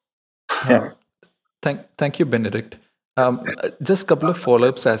 Yeah. Thank you, Benedict. Just a couple of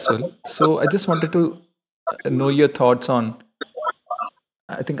follow-ups as well. So I just wanted to know your thoughts on.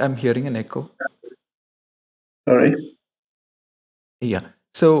 I think I'm hearing an echo. Sorry. Yeah.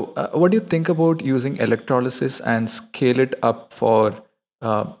 So what do you think about using electrolysis and scale it up for,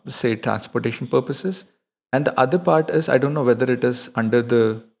 say, transportation purposes? And the other part is, I don't know whether it is under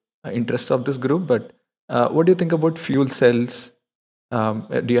the interests of this group, but what do you think about fuel cells?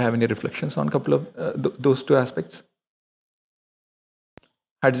 Do you have any reflections on a couple of those two aspects?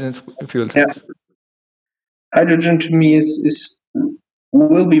 Hydrogen fuel cells. Yeah. Hydrogen to me is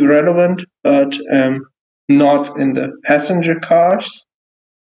will be relevant, but not in the passenger cars.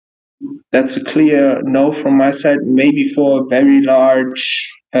 That's a clear no from my side. Maybe for very large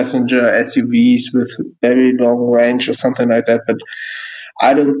passenger SUVs with very long range or something like that, but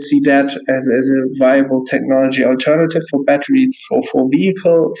I don't see that as a viable technology alternative for batteries for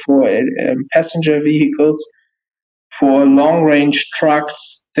passenger vehicles. For long range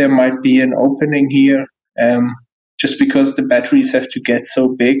trucks, there might be an opening here, just because the batteries have to get so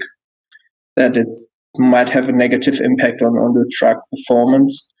big that it might have a negative impact on the truck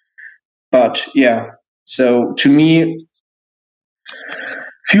performance. But yeah, so to me,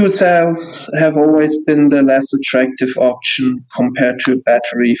 fuel cells have always been the less attractive option compared to a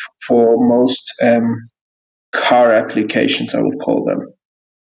battery for most car applications, I would call them.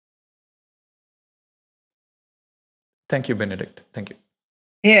 Thank you, Benedict. Thank you.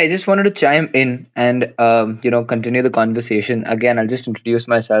 Yeah, I just wanted to chime in and continue the conversation. Again, I'll just introduce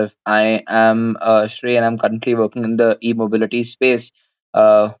myself. I am Shrey, and I'm currently working in the e-mobility space,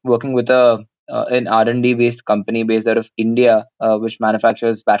 working with an R&D based company based out of India, which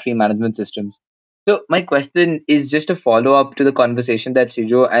manufactures battery management systems. So my question is just a follow up to the conversation that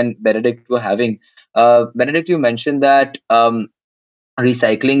Sijo and Benedict were having. Benedict, you mentioned that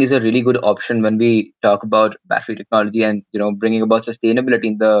recycling is a really good option when we talk about battery technology and bringing about sustainability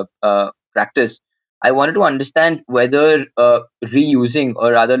in the practice. I wanted to understand whether reusing,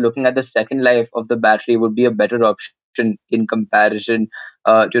 or rather looking at the second life of the battery, would be a better option in comparison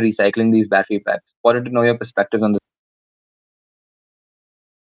to recycling these battery packs. Wanted to know your perspective on this.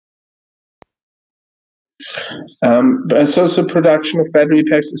 So production of battery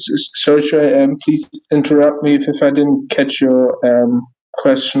packs is please interrupt me if I didn't catch your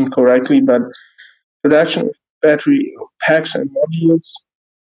question correctly, but production of battery packs and modules,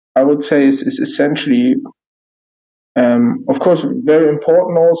 I would say, is essentially, of course, very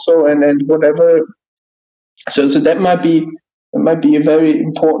important also, and whatever. So that might be a very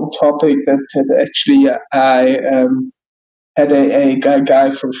important topic that actually I had a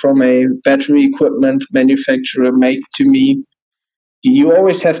guy from a battery equipment manufacturer make to me. You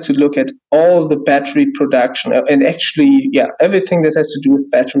always have to look at all the battery production and actually, everything that has to do with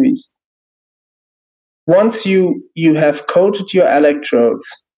batteries. Once you have coated your electrodes,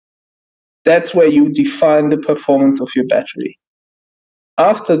 that's where you define the performance of your battery.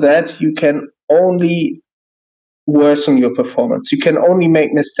 After that, you can only worsen your performance. You can only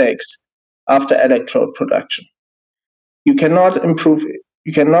make mistakes after electrode production. You cannot improve it.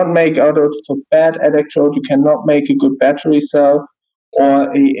 You cannot make out of a bad electrode, you cannot make a good battery cell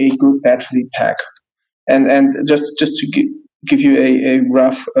or a good battery pack. And just to give you a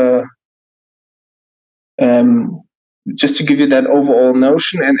rough, just to give you that overall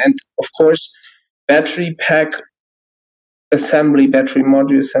notion, and of course, battery pack assembly, battery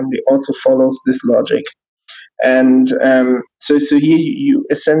module assembly also follows this logic. And so here you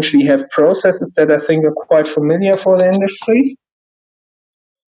essentially have processes that I think are quite familiar for the industry.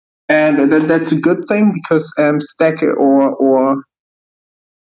 And that's a good thing, because stack or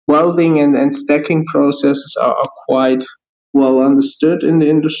welding and stacking processes are quite well understood in the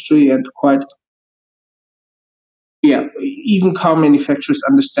industry and quite, even car manufacturers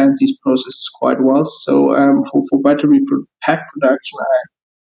understand these processes quite well. So for battery pack production,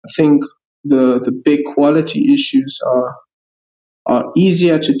 I think the big quality issues are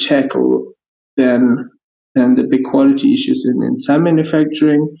easier to tackle than the big quality issues in cell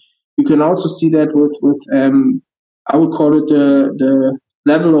manufacturing. You can also see that with I would call it the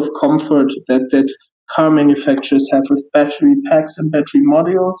level of comfort that car manufacturers have with battery packs and battery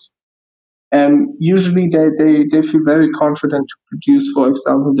modules. Usually they feel very confident to produce, for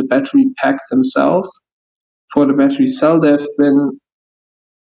example, the battery pack themselves. For the battery cell, they've been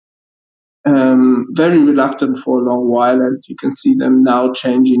very reluctant for a long while, and you can see them now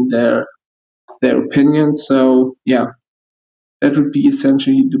changing their opinion. So that would be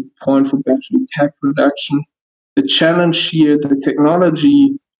essentially the point for battery pack production. The challenge here, the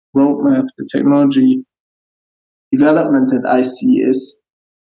technology roadmap, the technology development that I see is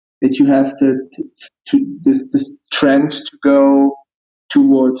that you have this trend to go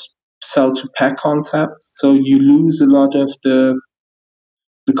towards cell to pack concepts. So you lose a lot of the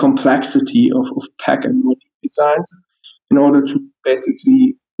complexity of pack and module designs in order to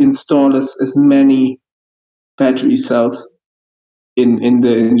basically install as many battery cells in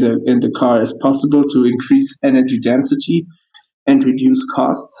the car as possible to increase energy density and reduce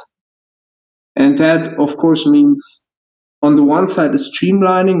costs. And that, of course, means on the one side a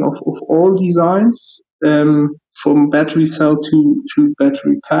streamlining of all designs, from battery cell to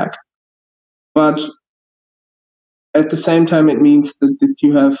battery pack. But at the same time, it means that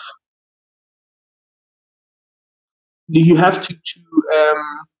you have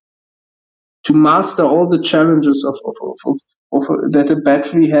to master all the challenges of that a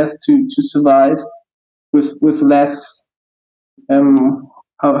battery has to survive with less.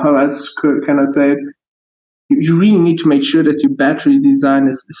 How else can I say it? You really need to make sure that your battery design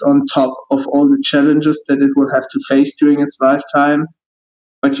is on top of all the challenges that it will have to face during its lifetime,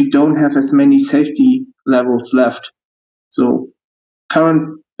 but you don't have as many safety levels left. So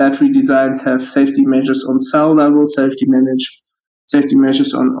current battery designs have safety measures on cell level, safety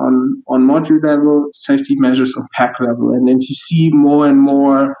measures on module level, safety measures on pack level, and then you see more and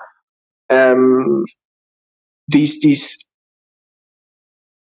more these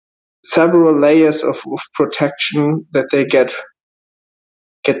several layers of protection that they get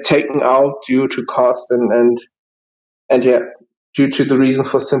taken out due to cost and due to the reason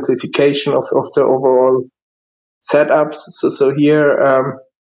for simplification of the overall setups. So here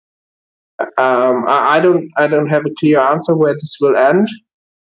I don't have a clear answer where this will end,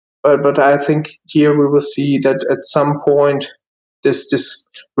 but I think here we will see that at some point this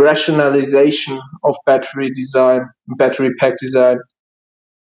rationalization of battery design, battery pack design,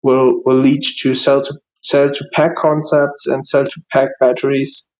 will lead to cell to pack concepts and cell to pack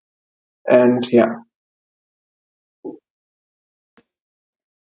batteries, and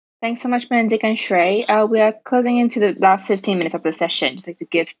Thanks so much, Benedict and Shrey. We are closing into the last 15 minutes of the session. Just like to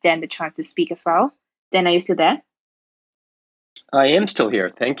give Dan the chance to speak as well. Dan, are you still there? I am still here.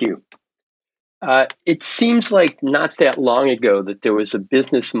 Thank you. It seems like not that long ago that there was a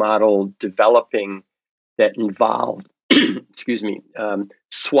business model developing that involved, excuse me,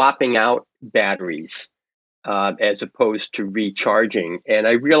 swapping out batteries as opposed to recharging. And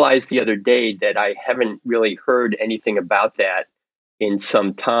I realized the other day that I haven't really heard anything about that in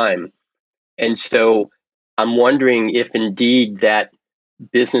some time. And so I'm wondering if indeed that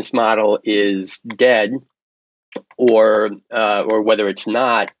business model is dead, or whether it's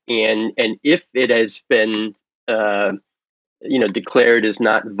not, and if it has been declared as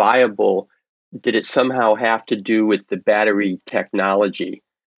not viable, did it somehow have to do with the battery technology?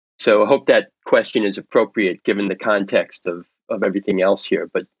 So I hope that question is appropriate given the context of everything else here.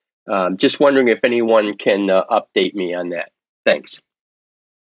 But just wondering if anyone can update me on that. Thanks.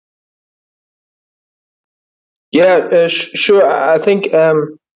 Yeah, sure. I think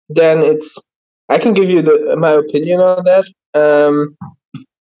Dan, I can give you my opinion on that.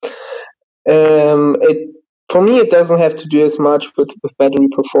 For me, it doesn't have to do as much with battery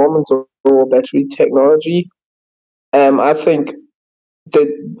performance or battery technology. I think that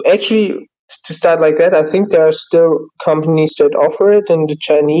actually, to start like that, I think there are still companies that offer it in the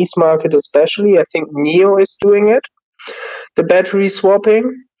Chinese market, especially. I think NIO is doing it, the battery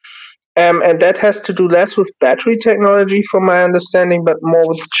swapping. And that has to do less with battery technology, from my understanding, but more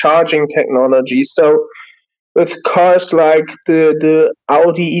with charging technology. So with cars like the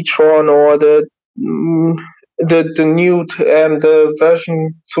Audi e-tron or the new the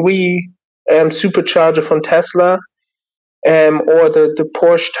version 3 supercharger from Tesla, or the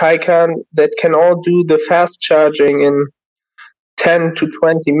Porsche Taycan, that can all do the fast charging 10 to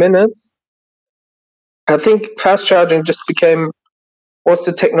 20 minutes, I think fast charging just was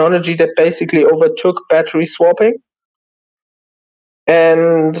the technology that basically overtook battery swapping.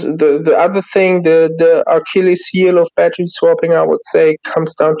 And the other thing, the Achilles heel of battery swapping, I would say,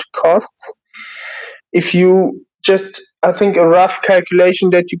 comes down to costs. If you I think a rough calculation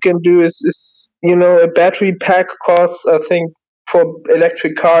that you can do is a battery pack costs, I think, for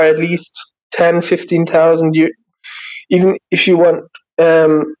electric car at least 10, 15,000. Even if you want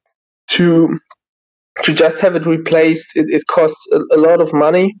to just have it replaced, it costs a lot of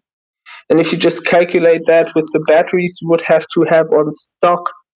money. And if you just calculate that with the batteries you would have to have on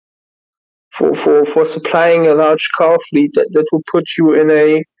stock for supplying a large car fleet, that will put you in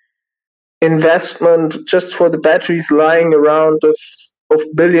a investment just for the batteries lying around of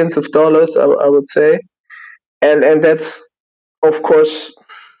billions of dollars, I would say. And that's, of course,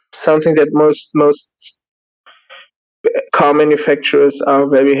 something that most car manufacturers are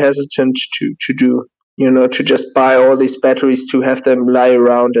very hesitant to do, to just buy all these batteries to have them lie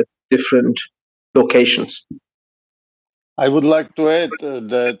around at different locations. I would like to add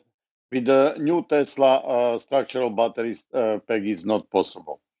that with the new Tesla, structural batteries pack is not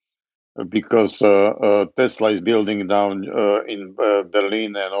possible because Tesla is building down in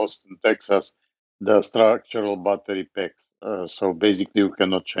Berlin and Austin, Texas, the structural battery packs. So basically, you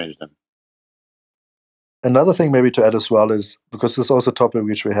cannot change them. Another thing maybe to add as well is, because this is also a topic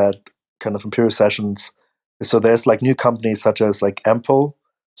which we had kind of in previous sessions, so there's like new companies such as like Ampl,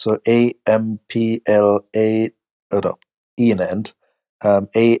 so AMPLA, no, E in the end,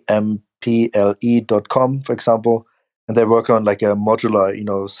 AMPLE.com, for example, and they work on like a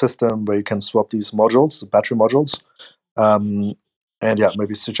modular, system where you can swap these modules, the battery modules, and yeah,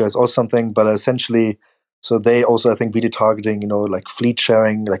 maybe Sutra or something, but essentially, so they also, I think, really targeting, like fleet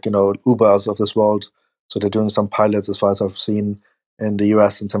sharing, like, Ubers of this world. So they're doing some pilots, as far as I've seen, in the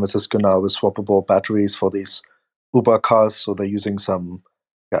US and San Francisco now with swappable batteries for these Uber cars. So they're using some,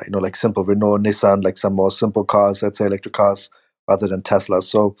 like simple Renault, Nissan, like some more simple cars, let's say electric cars, rather than Tesla.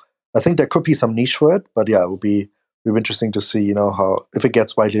 So I think there could be some niche for it, but yeah, it would be interesting to see, how, if it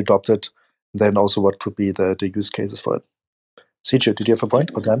gets widely adopted, then also what could be the use cases for it. CJ, did you have a point,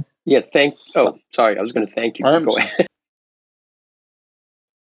 or Dan? Yeah, thanks. Oh, sorry, I was going to thank you. Go ahead.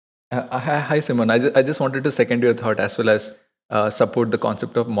 Hi, Simon. I just wanted to second your thought as well as support the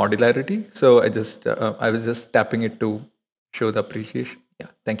concept of modularity. So I was just tapping it to show the appreciation. Yeah,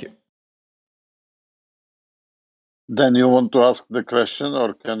 thank you. Then you want to ask the question,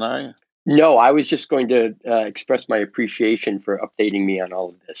 or can I? No, I was just going to express my appreciation for updating me on all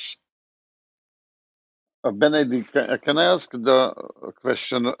of this. Benedict, can I ask the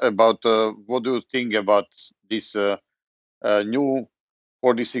question about what do you think about this new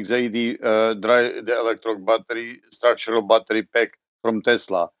 4680 the electric battery, structural battery pack from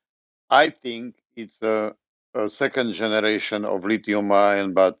Tesla? I think it's a second generation of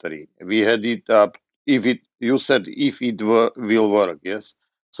lithium-ion battery. We had it up. You said if it will work, yes.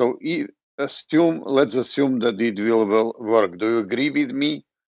 So let's assume that it will work. Do you agree with me?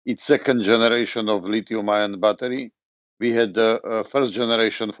 It's second generation of lithium-ion battery. We had the first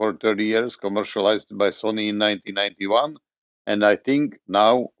generation for 30 years, commercialized by Sony in 1991, and I think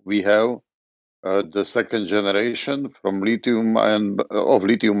now we have the second generation from lithium-ion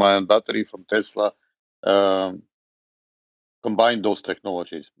battery from Tesla. Combine those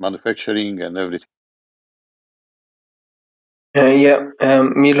technologies, manufacturing and everything.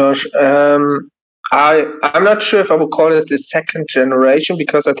 Milos. I'm not sure if I would call it the second generation,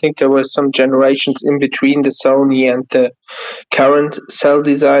 because I think there were some generations in between the Sony and the current cell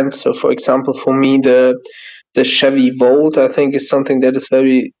designs. So, for example, for me, the Chevy Volt, I think, is something that is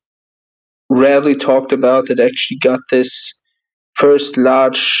very rarely talked about. That actually got this first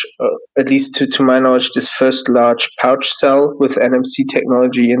large, at least to my knowledge, this first large pouch cell with NMC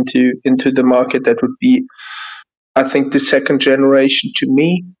technology into the market. That would be, I think, the second generation to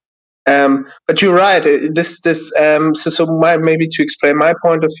me. But you're right. Maybe to explain my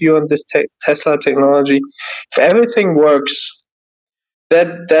point of view on this Tesla technology, if everything works,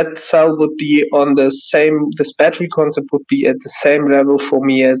 that cell would be on the same. This battery concept would be at the same level for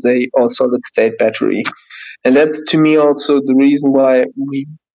me as a all solid state battery, and that's to me also the reason why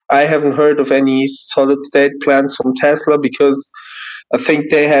I haven't heard of any solid state plans from Tesla, because I think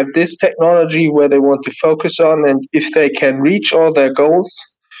they have this technology where they want to focus on, and if they can reach all their goals,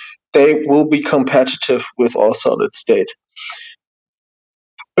 they will be competitive with all solid state.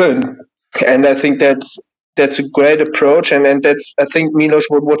 And I think that's a great approach, and that's, I think, Milos,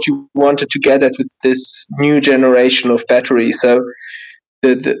 what you wanted to get at with this new generation of battery. So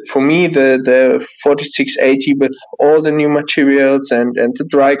for me the 4680 with all the new materials and the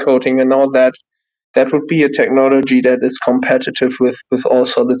dry coating and all that would be a technology that is competitive with all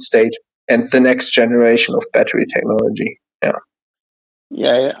solid state and the next generation of battery technology. Yeah.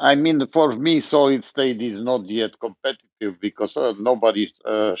 Yeah, I mean, for me, solid state is not yet competitive because nobody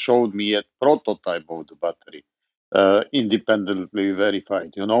showed me yet prototype of the battery independently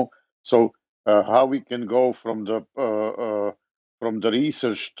verified. So how we can go from the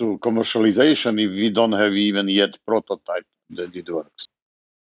research to commercialization if we don't have even yet prototype that it works?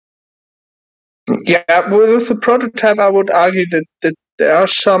 Yeah, with the prototype, I would argue that there are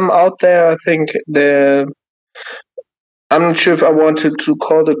some out there. I think I'm not sure if I wanted to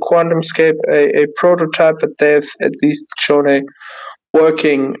call the QuantumScape a prototype, but they've at least shown a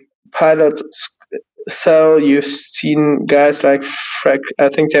working pilot cell. You've seen guys like I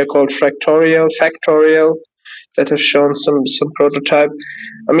think they're called Factorial, that have shown some prototype.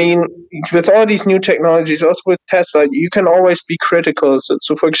 I mean, with all these new technologies, also with Tesla, you can always be critical.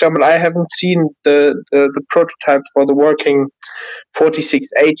 So for example, I haven't seen the prototype for the working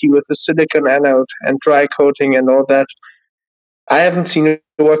 4680 with the silicon anode and dry coating and all that. I haven't seen a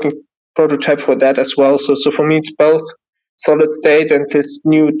working prototype for that as well. So for me, it's both solid state and this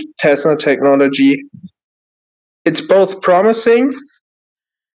new Tesla technology. It's both promising,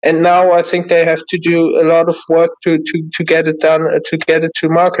 and now I think they have to do a lot of work to get it done, to get it to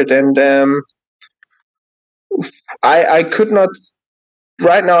market. And I could not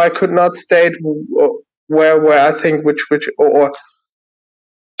right now. I could not state where I think which or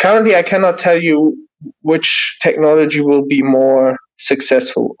currently I cannot tell you which technology will be more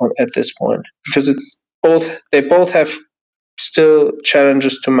successful at this point, because it's both. They both have still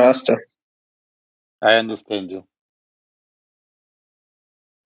challenges to master. I understand you.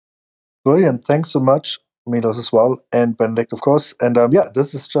 Brilliant. Thanks so much, Milos, as well, and Benedict, of course. And yeah,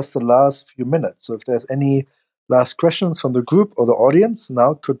 this is just the last few minutes. So if there's any last questions from the group or the audience,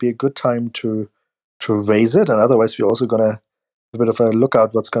 now could be a good time to raise it. And otherwise, we're also going to have a bit of a look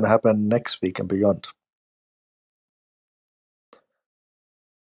at what's going to happen next week and beyond.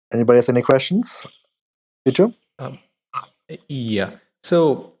 Anybody has any questions? Peter? Yeah.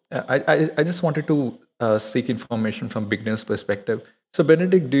 So I just wanted to seek information from beginner's perspective. So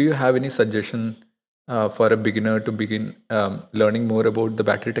Benedict, do you have any suggestion for a beginner to begin learning more about the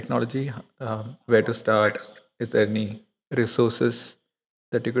battery technology? Where to start? Is there any resources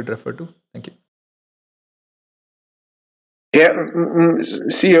that you could refer to? Thank you. Yeah,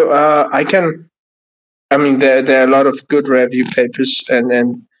 see, I can. I mean, there are a lot of good review papers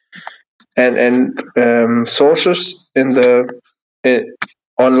and sources in the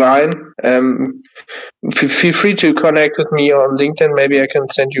online. Feel free to connect with me on LinkedIn. Maybe I can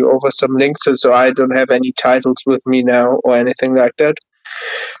send you over some links, so I don't have any titles with me now or anything like that.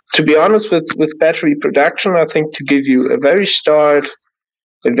 To be honest, with battery production, I think to give you a very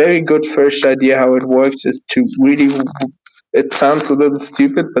good first idea how it works is to really. It sounds a little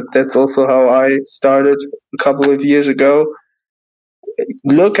stupid, but that's also how I started a couple of years ago.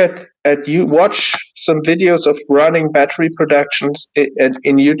 Look at you, watch some videos of running battery productions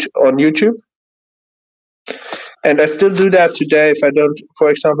on YouTube. And I still do that today. If I don't, for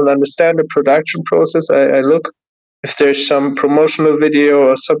example, understand the production process, I look if there's some promotional video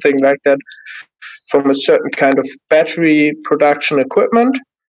or something like that from a certain kind of battery production equipment,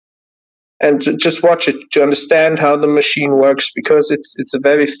 and just watch it to understand how the machine works, because it's a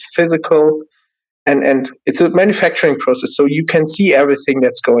very physical and it's a manufacturing process, so you can see everything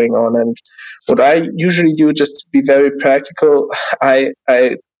that's going on. And what I usually do, just to be very practical, I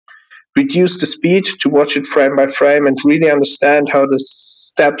reduce the speed to watch it frame by frame and really understand how the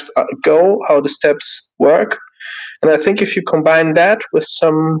steps go, how the steps work. And I think if you combine that with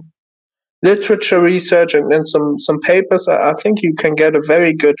some literature research and then some papers, I think you can get a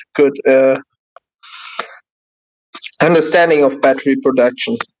very good understanding of battery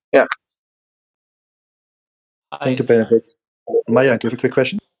production. Yeah. Thank you, Benedict. Mayank, you have a quick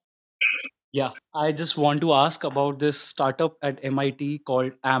question? Yeah, I just want to ask about this startup at MIT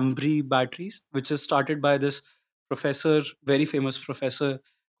called Ambri Batteries, which is started by this professor, very famous professor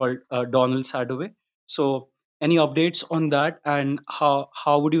called Donald Sadoway. So, any updates on that, and how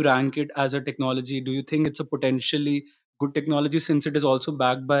would you rank it as a technology? Do you think it's a potentially good technology since it is also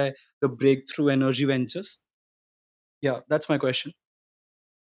backed by the Breakthrough Energy Ventures? Yeah, that's my question.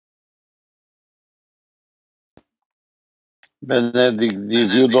 Benedict,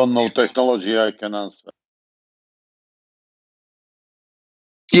 if you don't know technology, I can answer.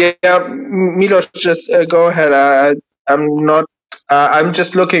 Yeah, Milos, just go ahead. I'm not. I'm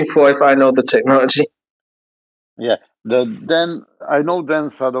just looking for if I know the technology. Yeah, Then I know Dan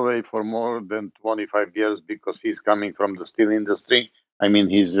Sadoway for more than 25 years because he's coming from the steel industry. I mean,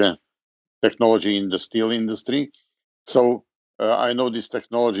 he's technology in the steel industry. So I know this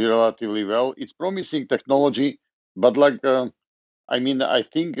technology relatively well. It's promising technology, but I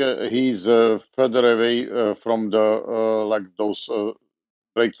think he's further away from the those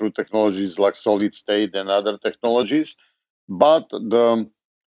breakthrough technologies like solid state and other technologies. But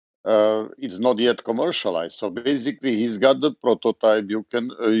it's not yet commercialized. So basically, he's got the prototype. You can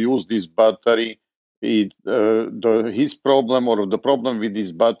use this battery. His problem or the problem with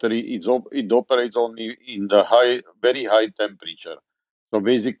this battery is it operates only in the very high temperature. So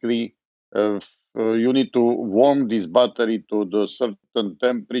basically, you need to warm this battery to the certain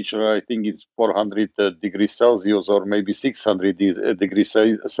temperature. I think it's 400 degrees Celsius or maybe 600 degrees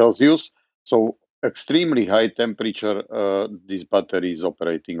Celsius. So extremely high temperature this battery is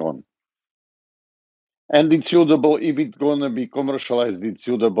operating on. And it's suitable, if it's going to be commercialized, it's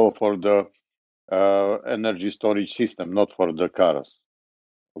suitable for the energy storage system, not for the cars,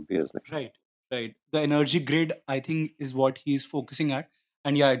 obviously. Right, right. The energy grid, I think, is what he's focusing at,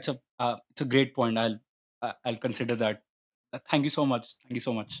 and yeah, it's a great point. I'll consider that. Thank you so much. Thank you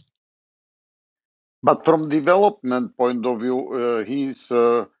so much. But from development point of view, he's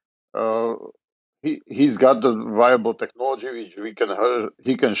got the viable technology which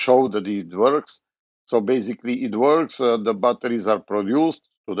he can show that it works. So basically, it works. The batteries are produced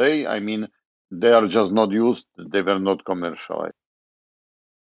today. I mean, they are just not used. They were not commercialized.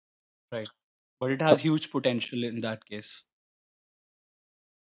 Right, but it has huge potential in that case.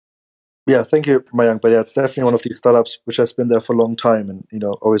 Yeah, thank you, Mayank. But yeah, it's definitely one of these startups which has been there for a long time, and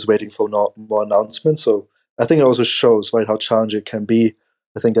always waiting for more announcements. So I think it also shows, right, how challenging it can be.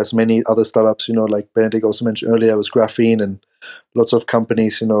 I think there's many other startups, like Benedict also mentioned earlier, with graphene, and lots of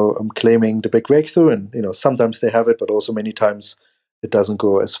companies, claiming the big breakthrough, and sometimes they have it, but also many times it doesn't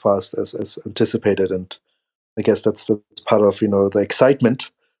go as fast as anticipated. And I guess that's part of the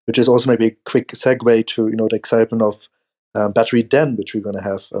excitement, which is also maybe a quick segue to the excitement of Battery Den, which we're going to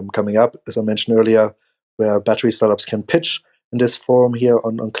have coming up, as I mentioned earlier, where battery startups can pitch in this forum here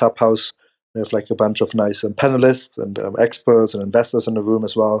on Clubhouse. We have like a bunch of nice panelists and experts and investors in the room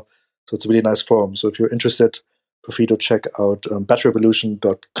as well. So it's a really nice forum. So if you're interested, feel free to check out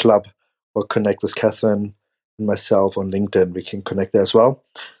batteryrevolution.club or connect with Catherine and myself on LinkedIn. We can connect there as well.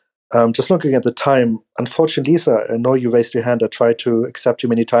 Just looking at the time, unfortunately, Lisa, I know you raised your hand. I tried to accept you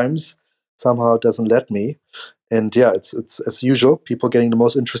many times. Somehow it doesn't let me. And yeah, it's as usual, people getting the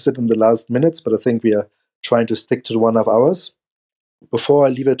most interested in the last minutes, but I think we are trying to stick to the 1.5 hours. Before I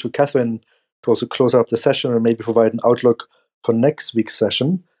leave it to Catherine to also close up the session and maybe provide an outlook for next week's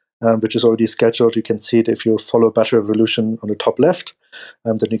session, which is already scheduled. You can see it if you follow Battery Revolution on the top left.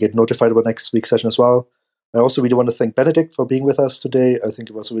 Then you get notified about next week's session as well. I also really want to thank Benedict for being with us today. I think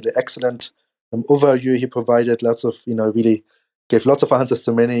it was a really excellent overview he provided. Lots of, really gave lots of answers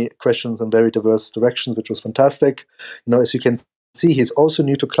to many questions in very diverse directions, which was fantastic. As you can see, he's also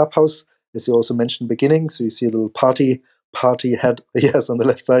new to Clubhouse, as he also mentioned in the beginning. So you see a little party head, yes, on the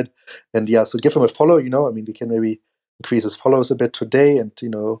left side. And yeah, so give him a follow. We can maybe increase his follows a bit today and,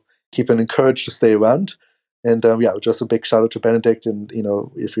 keep him encouraged to stay around. And yeah, just a big shout out to Benedict. And,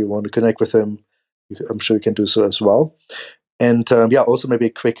 if you want to connect with him, I'm sure you can do so as well. And yeah, also maybe a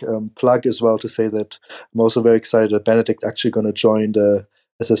quick plug as well to say that I'm also very excited that Benedict actually going to join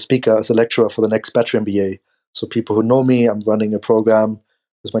as a speaker, as a lecturer for the next Battery MBA. So people who know me, I'm running a program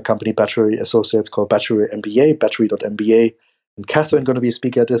with my company Battery Associates called Battery MBA, battery.mba. And Catherine going to be a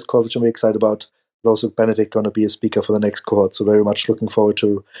speaker at this cohort, which I'm very excited about. But also Benedict going to be a speaker for the next cohort. So very much looking forward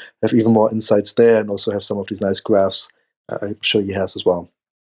to have even more insights there and also have some of these nice graphs I'm sure he has as well.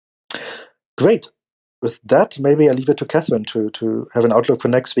 Great. With that, maybe I leave it to Catherine to have an outlook for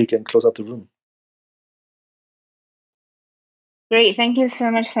next week and close out the room. Great. Thank you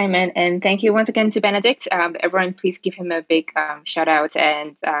so much, Simon. And thank you once again to Benedict. Everyone, please give him a big shout out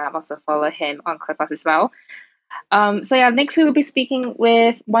and also follow him on Clubhouse as well. So yeah, next we will be speaking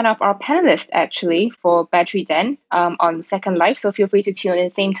with one of our panelists actually for Battery Den on Second Life. So feel free to tune in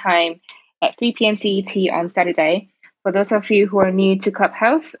same time at 3 p.m. CET on Saturday. For those of you who are new to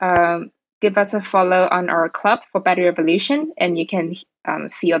Clubhouse, give us a follow on our club for Battery Revolution, and you can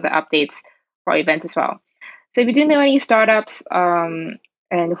see all the updates for our events as well. So if you do know any startups and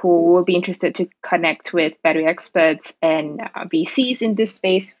who will be interested to connect with battery experts and VCs in this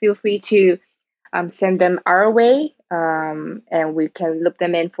space, feel free to send them our way, and we can loop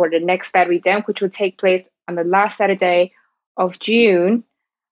them in for the next Battery Den, which will take place on the last Saturday of June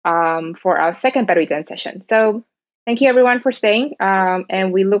for our second Battery Den session. So thank you everyone for staying,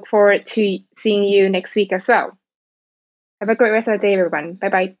 and we look forward to seeing you next week as well. Have a great rest of the day, everyone. Bye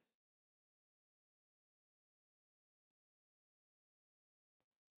bye.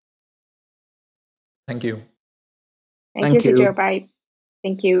 Thank you. Thank you, Thank you. Sujal. Bye.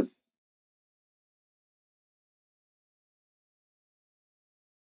 Thank you.